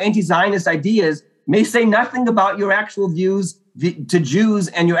Zionist or anti-Zionist ideas may say nothing about your actual views to Jews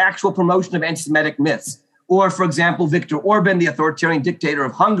and your actual promotion of anti-Semitic myths. Or, for example, Viktor Orban, the authoritarian dictator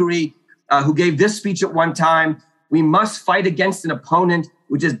of Hungary, who gave this speech at one time: "We must fight against an opponent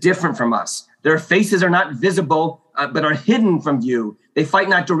which is different from us. Their faces are not visible, but are hidden from view. They fight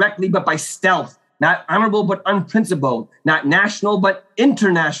not directly, but by stealth. Not honorable, but unprincipled. Not national, but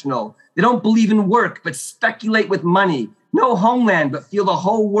international. They don't believe in work, but speculate with money. No homeland, but feel the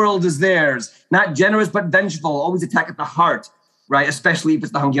whole world is theirs. Not generous, but vengeful. Always attack at the heart," right? Especially if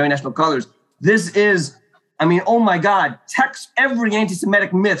it's the Hungarian national colors. This is, oh my God, text every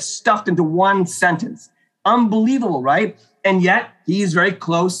anti-Semitic myth stuffed into one sentence. Unbelievable, right? And yet he is very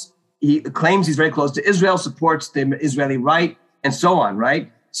close. He claims he's very close to Israel, supports the Israeli right, and so on,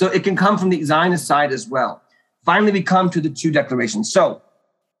 right? So it can come from the Zionist side as well. Finally, we come to the 2 declarations. So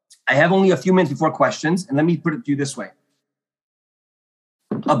I have only a few minutes before questions, and let me put it to you this way.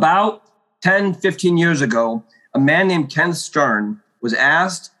 About 10, 15 years ago, a man named Ken Stern was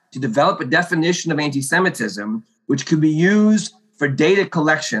asked to develop a definition of anti-Semitism, which could be used for data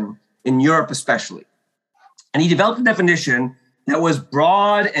collection in Europe especially. And he developed a definition that was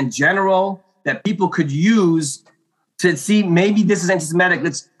broad and general, that people could use to see maybe this is anti-Semitic.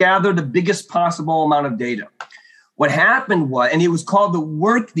 Let's gather the biggest possible amount of data. What happened was, and it was called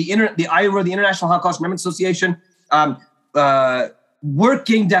the IRA, the International Holocaust Remembrance Association,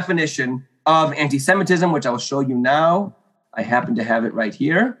 working definition of anti-Semitism, which I will show you now. I happen to have it right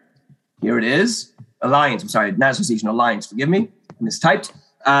here. Here it is. Alliance, I'm sorry, not association, alliance, forgive me, I mistyped.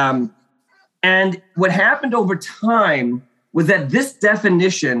 And what happened over time was that this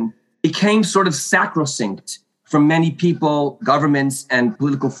definition became sort of sacrosanct for many people, governments, and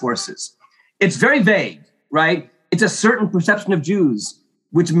political forces. It's very vague, right? It's a certain perception of Jews,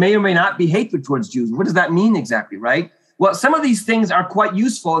 which may or may not be hatred towards Jews. What does that mean exactly, right? Well, some of these things are quite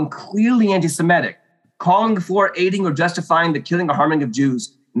useful and clearly anti-Semitic, calling for, aiding, or justifying the killing or harming of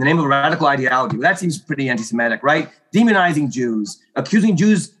Jews in the name of a radical ideology. Well, that seems pretty anti-Semitic, right? Demonizing Jews, accusing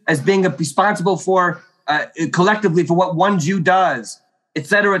Jews as being responsible for collectively for what one Jew does, et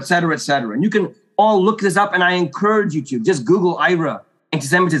cetera, et cetera, et cetera. And you can all look this up, and I encourage you to. Just Google IRA,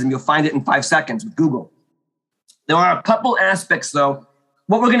 anti-Semitism. You'll find it in 5 seconds with Google. There are a couple aspects, though.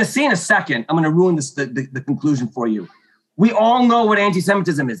 What we're going to see in a second, I'm going to ruin the conclusion for you. We all know what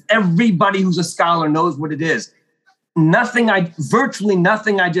anti-Semitism is. Everybody who's a scholar knows what it is. Virtually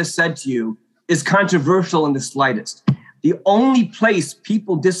nothing I just said to you is controversial in the slightest. The only place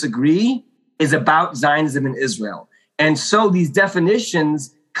people disagree is about Zionism in Israel. And so these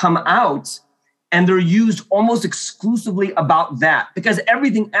definitions come out and they're used almost exclusively about that because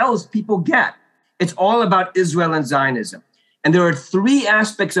everything else people get. It's all about Israel and Zionism. And there are 3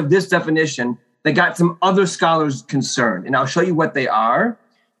 aspects of this definition that got some other scholars concerned. And I'll show you what they are.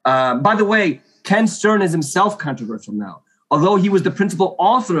 By the way, Ken Stern is himself controversial now. Although he was the principal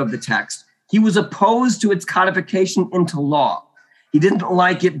author of the text, he was opposed to its codification into law. He didn't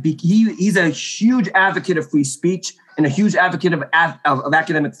like it. He's a huge advocate of free speech and a huge advocate of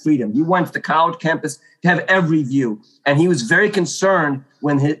academic freedom. He wants the college campus to have every view. And he was very concerned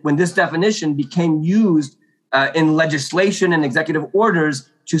when this definition became used in legislation and executive orders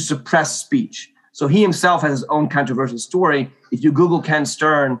to suppress speech. So he himself has his own controversial story. If you Google Ken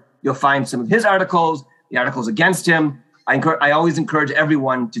Stern, you'll find some of his articles, the articles against him. I always encourage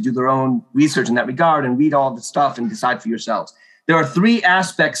everyone to do their own research in that regard and read all the stuff and decide for yourselves. There are 3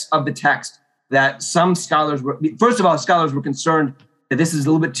 aspects of the text that some scholars first of all, scholars were concerned that this is a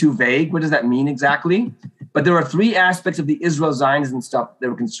little bit too vague. What does that mean exactly? But there are 3 aspects of the Israel Zionism stuff they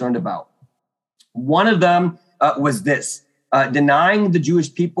were concerned about. One of them was this, denying the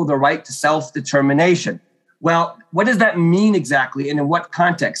Jewish people the right to self-determination. Well, what does that mean exactly and in what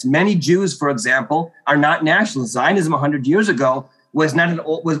context? Many Jews, for example, are not nationalists. Zionism 100 years ago was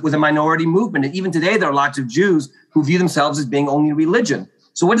a minority movement. And even today, there are lots of Jews who view themselves as being only religion.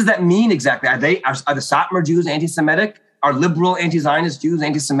 So what does that mean exactly? Are the Satmar Jews anti-Semitic? Are liberal anti-Zionist Jews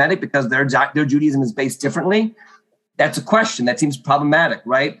anti-Semitic because their Judaism is based differently? That's a question that seems problematic,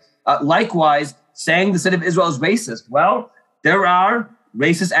 right? Likewise, saying the state of Israel is racist. Well, there are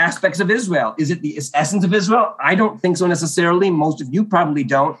racist aspects of Israel. Is it the essence of Israel? I don't think so necessarily. Most of you probably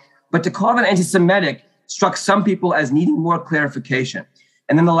don't. But to call that anti-Semitic struck some people as needing more clarification.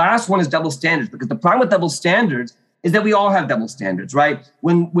 And then the last one is double standards, because the problem with double standards is that we all have double standards, right?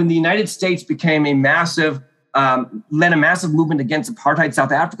 When the United States became led a massive movement against apartheid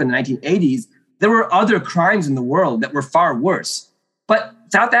South Africa in the 1980s, there were other crimes in the world that were far worse. But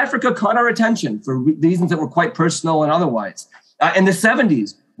South Africa caught our attention for reasons that were quite personal and otherwise. In the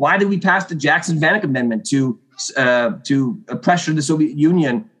 70s, why did we pass the Jackson-Vanik Amendment to pressure the Soviet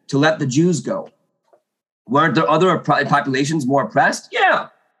Union to let the Jews go? Weren't there other populations more oppressed? Yeah,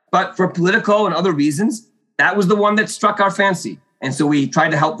 but for political and other reasons, that was the one that struck our fancy. And so we tried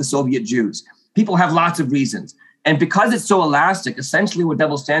to help the Soviet Jews. People have lots of reasons. And because it's so elastic, essentially what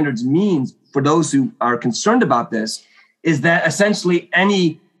double standards means for those who are concerned about this is that essentially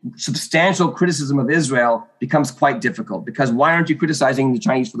any substantial criticism of Israel becomes quite difficult, because why aren't you criticizing the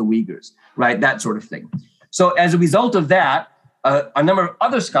Chinese for the Uyghurs, right? That sort of thing. So as a result of that, a number of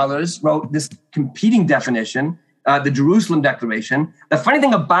other scholars wrote this competing definition, the Jerusalem Declaration. The funny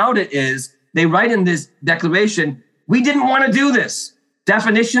thing about it is they write in this declaration, we didn't want to do this.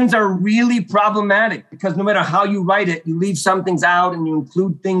 Definitions are really problematic because no matter how you write it, you leave some things out and you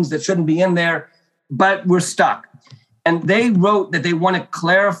include things that shouldn't be in there, but we're stuck. And they wrote that they want to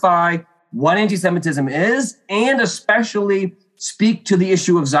clarify what anti-Semitism is and especially speak to the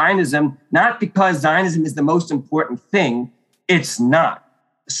issue of Zionism, not because Zionism is the most important thing. It's not,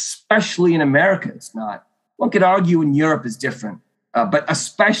 especially in America, it's not. One could argue in Europe is different, but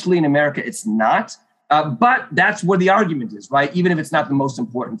especially in America, it's not. But that's where the argument is, right? Even if it's not the most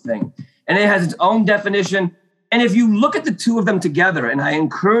important thing. And it has its own definition. And if you look at the two of them together, and I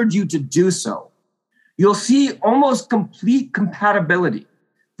encourage you to do so, you'll see almost complete compatibility.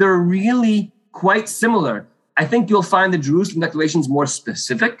 They're really quite similar. I think you'll find the Jerusalem Declaration is more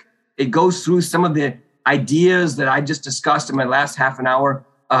specific. It goes through some of the ideas that I just discussed in my last half an hour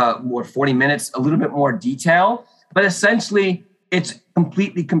or 40 minutes, a little bit more detail. But essentially, it's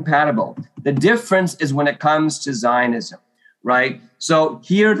completely compatible. The difference is when it comes to Zionism, right? So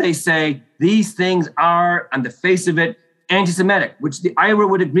here they say these things are, on the face of it, anti-Semitic, which the IRA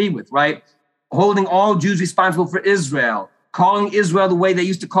would agree with, right? Holding all Jews responsible for Israel, calling Israel the way they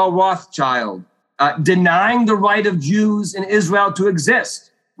used to call Rothschild, denying the right of Jews in Israel to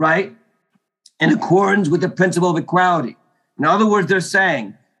exist, right? In accordance with the principle of equality. In other words, they're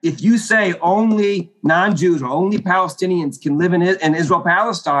saying, if you say only non-Jews or only Palestinians can live in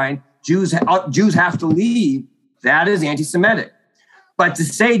Israel-Palestine, Jews have to leave, that is anti-Semitic. But to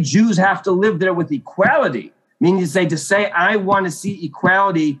say Jews have to live there with equality, meaning to say, I want to see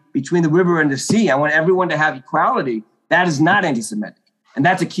equality between the river and the sea. I want everyone to have equality. That is not anti-Semitic. And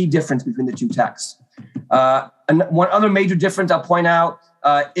that's a key difference between the two texts. And one other major difference I'll point out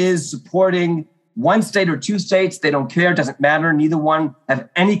is supporting one state or two states. They don't care. It doesn't matter. Neither one have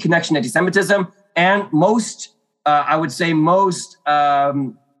any connection to anti-Semitism. And most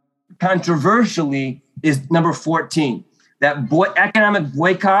controversially is number 14, that economic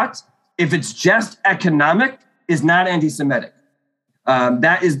boycott, if it's just economic, is not anti-Semitic.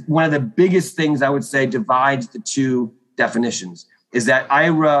 That is one of the biggest things I would say divides the two definitions, is that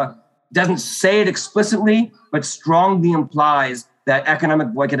IHRA doesn't say it explicitly, but strongly implies that economic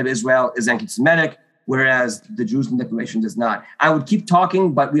boycott of Israel is anti-Semitic, whereas the Jerusalem Declaration does not. I would keep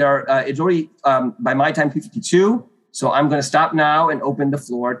talking, but we are, it's already, by my time, 3:52. So I'm going to stop now and open the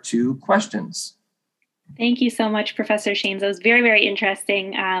floor to questions. Thank you so much, Professor Shames. That was very, very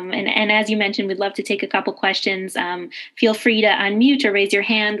interesting. And as you mentioned, we'd love to take a couple questions. Feel free to unmute or raise your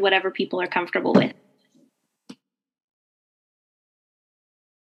hand, whatever people are comfortable with.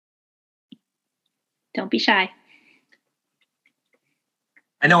 Don't be shy.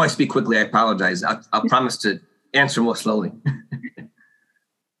 I know I speak quickly. I apologize. I'll promise to answer more slowly.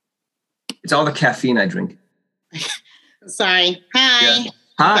 It's all the caffeine I drink. Sorry. Hi. Yeah.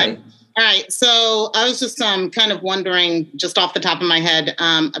 Hi. Okay. All right. So I was just kind of wondering, just off the top of my head,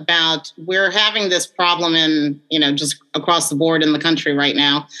 about we're having this problem in, just across the board in the country right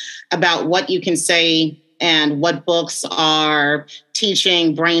now about what you can say and what books are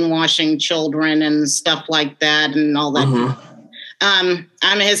teaching, brainwashing children and stuff like that and all that. Mm-hmm.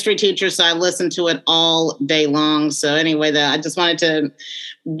 I'm a history teacher, so I listen to it all day long. So anyway, I just wanted to,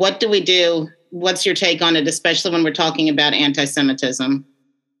 what do we do? What's your take on it, especially when we're talking about anti-Semitism?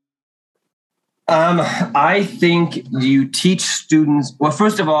 I think you teach students, well,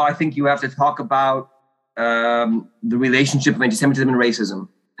 first of all, I think you have to talk about the relationship of anti-Semitism and racism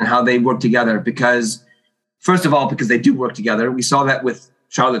and how they work together. Because, first of all, because they do work together. We saw that with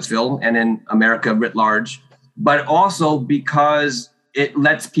Charlottesville and in America writ large. But also because it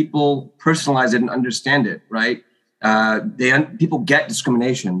lets people personalize it and understand it, right? People get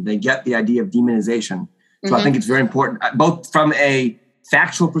discrimination. They get the idea of demonization. So I think it's very important, both from a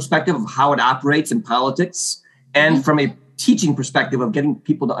factual perspective of how it operates in politics and from a teaching perspective of getting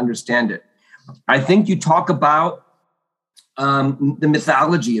people to understand it. I think you talk about the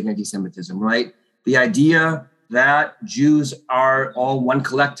mythology of anti-Semitism, right? The idea that Jews are all one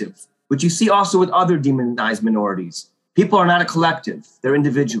collective, which you see also with other demonized minorities. People are not a collective, they're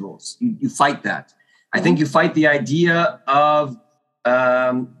individuals. You fight that. I think you fight the idea of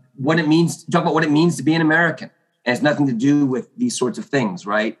what it means, talk about what it means to be an American. And it's nothing to do with these sorts of things,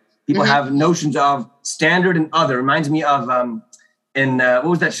 right? People have notions of standard and other. Reminds me of, what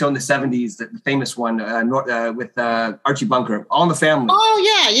was that show in the 70s, the famous one with Archie Bunker, All in the Family.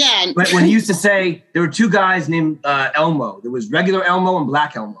 Oh, yeah. But when he used to say, there were two guys named Elmo. There was regular Elmo and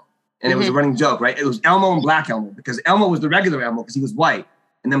Black Elmo. And it was a running joke, right? It was Elmo and Black Elmo, because Elmo was the regular Elmo because he was white.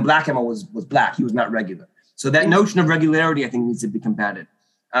 And then Black Elmo was black. He was not regular. So that notion of regularity, I think, needs to be combated.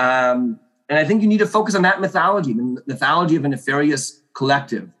 And I think you need to focus on that mythology, the mythology of a nefarious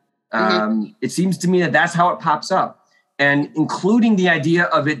collective. It seems to me that that's how it pops up. And including the idea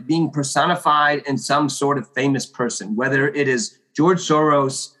of it being personified in some sort of famous person, whether it is George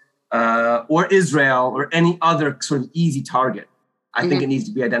Soros or Israel or any other sort of easy target. I think it needs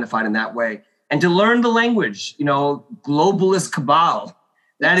to be identified in that way. And to learn the language, globalist cabal,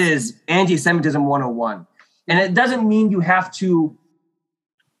 that is anti-Semitism 101. And it doesn't mean you have to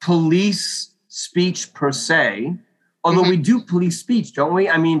police speech per se, although we do police speech, don't we?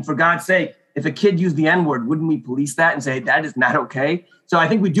 I mean, for God's sake, if a kid used the N-word, wouldn't we police that and say that is not okay? So I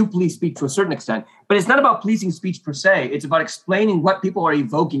think we do police speech to a certain extent, but it's not about policing speech per se. It's about explaining what people are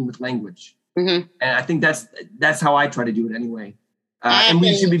evoking with language. And I think that's how I try to do it anyway. And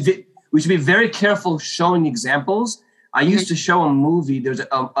we should be very careful showing examples. I used to show a movie. There's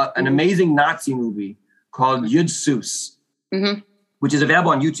an amazing Nazi movie called Yud Sus, which is available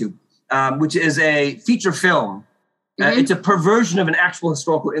on YouTube, which is a feature film. It's a perversion of an actual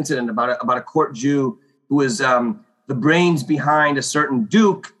historical incident about a court Jew who was the brains behind a certain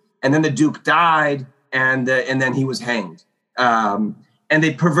duke, and then the duke died, and then he was hanged. And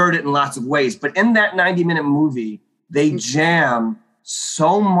they pervert it in lots of ways. But in that 90-minute movie, they jam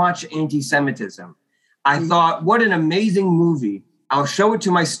so much anti-Semitism. I thought, what an amazing movie. I'll show it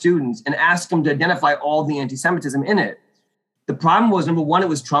to my students and ask them to identify all the anti-Semitism in it. The problem was, number one, it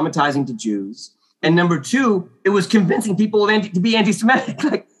was traumatizing to Jews. And number two, it was convincing people to be anti-Semitic.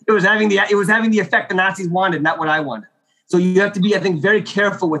 Like it was having the effect the Nazis wanted, not what I wanted. So you have to be, I think, very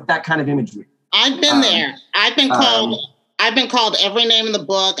careful with that kind of imagery. I've been there. I've been called every name in the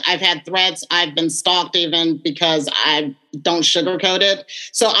book. I've had threats. I've been stalked even because I don't sugarcoat it.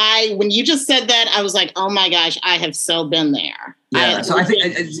 So when you just said that, I was like, oh my gosh, I have so been there. Yeah. So I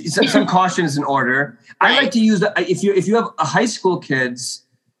think some caution is in order. Right. I like to use if you have a high school kids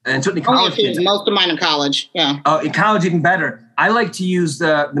and certainly college kids. Most of mine in college. Yeah. In college, even better. I like to use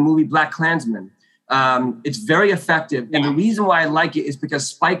the movie Black Klansman. It's very effective. And the reason why I like it is because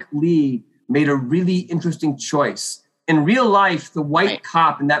Spike Lee made a really interesting choice. In real life, the white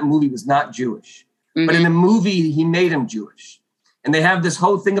cop in that movie was not Jewish. Mm-hmm. But in the movie, he made him Jewish. And they have this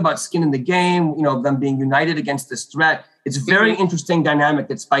whole thing about skin in the game, them being united against this threat. It's a very interesting dynamic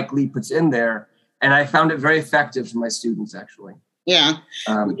that Spike Lee puts in there. And I found it very effective for my students, actually. Yeah.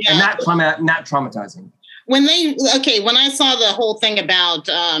 And not traumatizing. When I saw the whole thing about,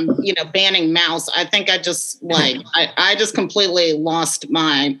 banning mouse, I think I just I just completely lost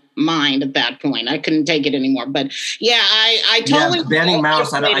my mind at that point. I couldn't take it anymore. But I totally banning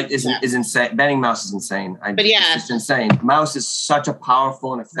mouse is insane. Banning mouse is insane. It's just insane. Mouse is such a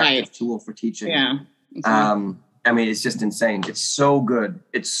powerful and effective tool for teaching. Yeah. Mm-hmm. It's just insane. It's so good.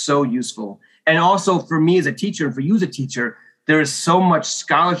 It's so useful. And also for me as a teacher and for you as a teacher, there is so much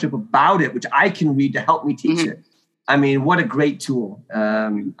scholarship about it, which I can read to help me teach it. I mean, what a great tool.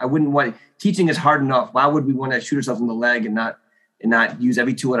 Teaching is hard enough. Why would we want to shoot ourselves in the leg and not use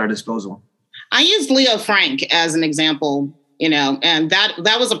every tool at our disposal? I used Leo Frank as an example, and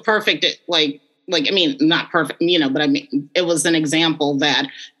that was a perfect, not perfect, but I mean, it was an example that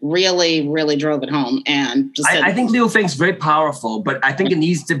really, really drove it home. And just I think Leo Frank's very powerful, but I think it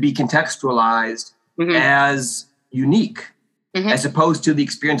needs to be contextualized as unique. Mm-hmm. As opposed to the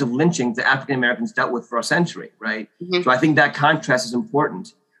experience of lynching that African Americans dealt with for a century, right? Mm-hmm. So I think that contrast is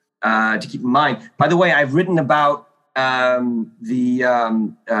important to keep in mind. By the way, I've written about the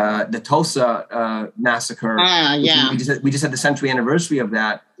Tulsa massacre. We just had the century anniversary of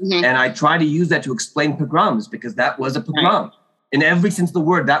that, and I try to use that to explain pogroms because that was a pogrom. Right. In every sense of the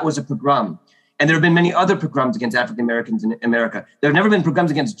word, that was a pogrom. And there have been many other pogroms against African Americans in America. There have never been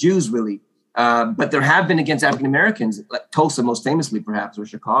pogroms against Jews, really. But there have been against African Americans, like Tulsa most famously, perhaps, or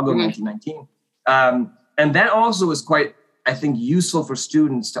Chicago in 1919. And that also is quite, I think, useful for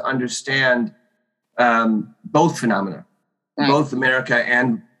students to understand both phenomena, both America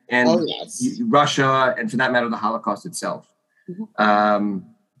and Russia, and for that matter, the Holocaust itself.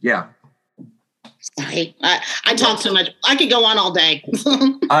 Sorry, I talk too much. I could go on all day.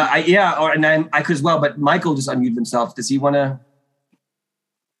 I could as well. But Michael just unmuted himself. Does he want to?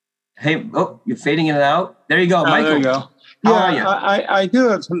 Hey, you're fading in and out. There you go, Michael. There you go. How are you? I do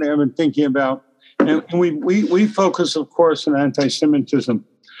have something I've been thinking about. And we focus, of course, on anti-Semitism.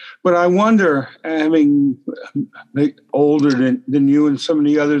 But I wonder, having older than you and some of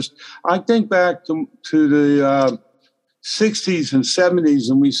the others, I think back to the 60s and 70s,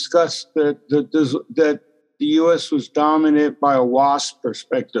 and we discussed that the U.S. was dominated by a WASP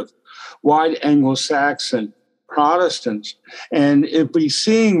perspective, white Anglo-Saxon Protestants. And if we're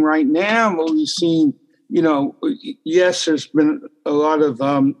seeing right now, what we've seen, yes, there's been a lot of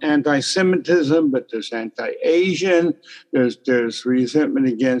anti-Semitism, but there's anti-Asian, there's resentment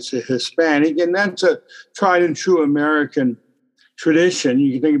against the Hispanic, and that's a tried and true American tradition.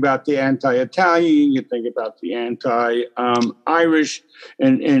 You can think about the anti-Italian, you can think about the anti-Irish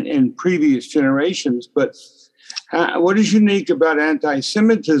and previous generations, but what is unique about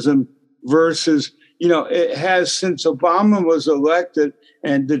anti-Semitism versus it has, since Obama was elected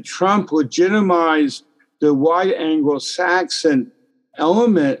and the Trump legitimized the white Anglo-Saxon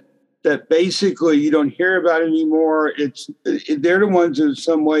element that basically you don't hear about anymore. They're the ones that in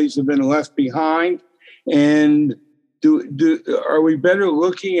some ways have been left behind. And are we better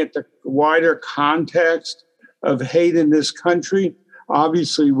looking at the wider context of hate in this country?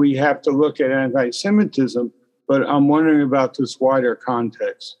 Obviously, we have to look at anti-Semitism, but I'm wondering about this wider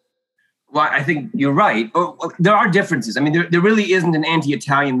context. Well, I think you're right. There are differences. I mean, there really isn't an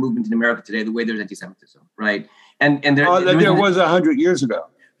anti-Italian movement in America today the way there's anti-Semitism, right? And there was 100 years ago.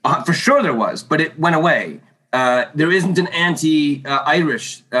 For sure there was, but it went away. There isn't an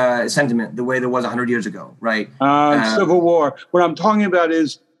anti-Irish sentiment the way there was 100 years ago, right? Civil War. What I'm talking about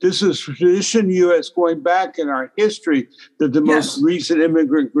is this is tradition U.S. going back in our history that the most recent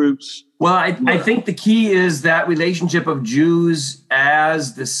immigrant groups. Well, I think the key is that relationship of Jews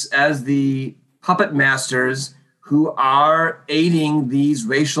as the puppet masters who are aiding these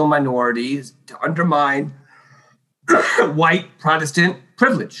racial minorities to undermine white Protestant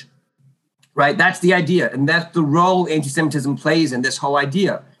privilege, right? That's the idea. And that's the role anti-Semitism plays in this whole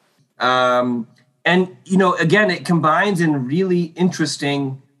idea. And, you know, again, it combines in really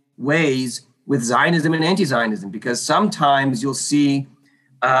interesting ways with Zionism and anti-Zionism, because sometimes you'll see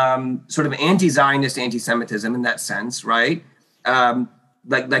sort of anti-Zionist anti-Semitism in that sense, right?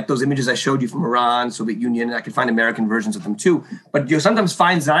 Like those images I showed you from Iran, Soviet Union, and I could find American versions of them too. But you'll sometimes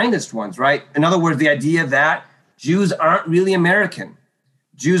find Zionist ones, right? In other words, the idea that Jews aren't really American.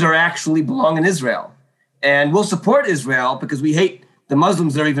 Jews are actually belong in Israel. And we'll support Israel because we hate the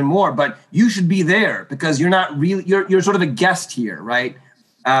Muslims there even more, but you should be there because you're not really, you're sort of a guest here, right?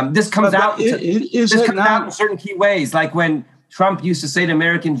 This comes out in certain key ways, like when Trump used to say to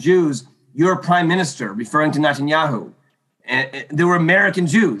American Jews, "You're prime minister," referring to Netanyahu. And they were American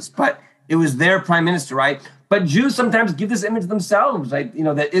Jews, but it was their prime minister, right? But Jews sometimes give this image themselves, like, you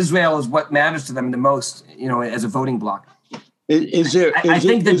know, that Israel is what matters to them the most, you know, as a voting bloc. Is there a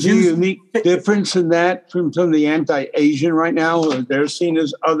unique difference in that from some of the anti-Asian right now? They're seen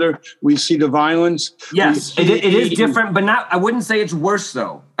as other. We see the violence. Yes, it is different, but not. I wouldn't say it's worse,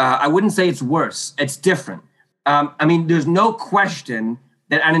 though. I wouldn't say it's worse. It's different. I mean, there's no question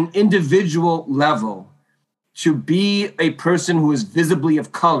that on an individual level, to be a person who is visibly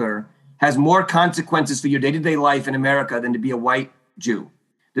of color has more consequences for your day-to-day life in America than to be a white Jew.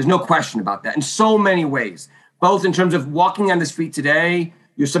 There's no question about that in so many ways, both in terms of walking on the street today,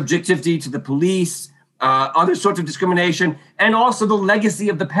 your subjectivity to the police, other sorts of discrimination, and also the legacy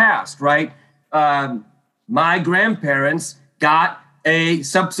of the past, right? My grandparents got a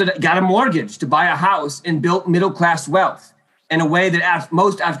mortgage to buy a house and built middle-class wealth in a way that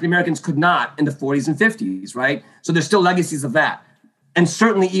most African Americans could not in the 40s and 50s, right? So there's still legacies of that. And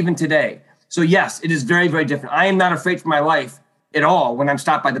certainly even today. So yes, it is very, very different. I am not afraid for my life at all when I'm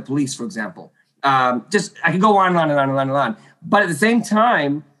stopped by the police, for example. I could go on and on and on and on and on. But at the same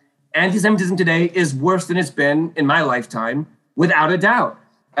time, anti-Semitism today is worse than it's been in my lifetime, without a doubt.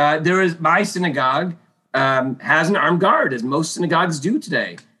 My synagogue has an armed guard, as most synagogues do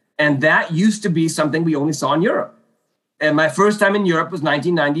today. And that used to be something we only saw in Europe. And my first time in Europe was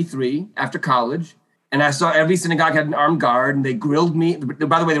 1993 after college. And I saw every synagogue had an armed guard, and they grilled me.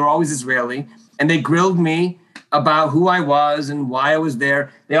 By the way, they were always Israeli. And they grilled me about who I was and why I was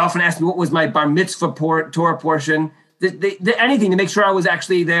there. They often asked me what was my bar mitzvah Torah portion. Anything to make sure I was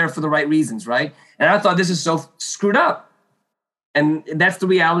actually there for the right reasons, right? And I thought, this is so screwed up. And that's the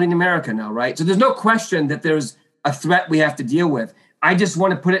reality in America now, right? So there's no question that there's a threat we have to deal with. I just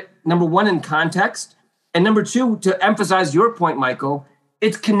want to put it, number one, in context. And number two, to emphasize your point, Michael,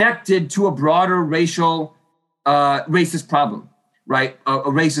 it's connected to a broader racist problem, right? A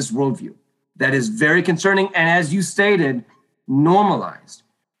racist worldview that is very concerning. And as you stated, normalized.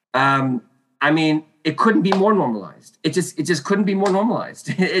 I mean, it couldn't be more normalized. It just couldn't be more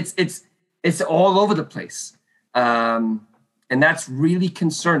normalized. It's all over the place. And that's really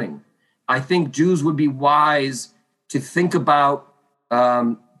concerning. I think Jews would be wise to think about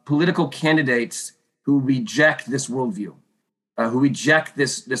political candidates who reject this worldview, who reject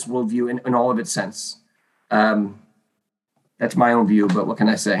this worldview in all of its sense. That's my own view, but what can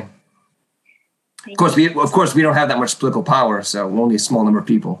I say? Of course, we don't have that much political power, so we're only a small number of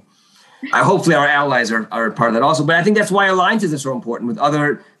people. Hopefully, our allies are part of that also. But I think that's why alliances are so important with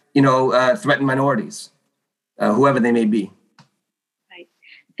other, threatened minorities, whoever they may be.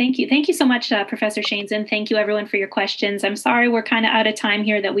 Thank you. Thank you so much, Professor Shainson. Thank you, everyone, for your questions. I'm sorry we're kind of out of time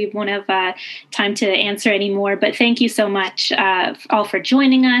here, that we won't have time to answer anymore. But thank you so much all for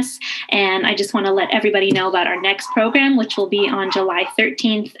joining us. And I just want to let everybody know about our next program, which will be on July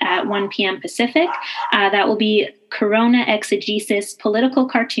 13th at 1 p.m. Pacific. That will be Corona Exegesis, Political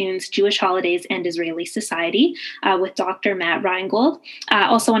Cartoons, Jewish Holidays, and Israeli Society with Dr. Matt Reingold. I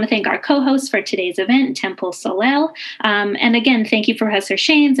also want to thank our co-hosts for today's event, Temple Solel. And again, thank you, Professor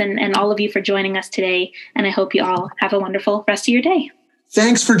Shains, and all of you for joining us today. And I hope you all have a wonderful rest of your day.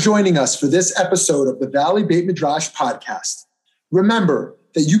 Thanks for joining us for this episode of the Valley Beit Midrash podcast. Remember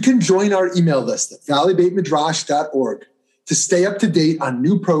that you can join our email list at valleybeitmidrash.org to stay up to date on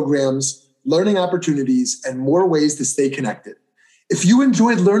new programs, learning opportunities, and more ways to stay connected. If you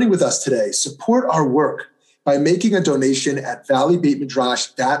enjoyed learning with us today, support our work by making a donation at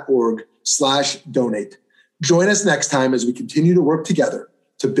valleybeitmidrash.org/donate. Join us next time as we continue to work together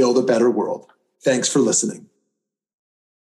to build a better world. Thanks for listening.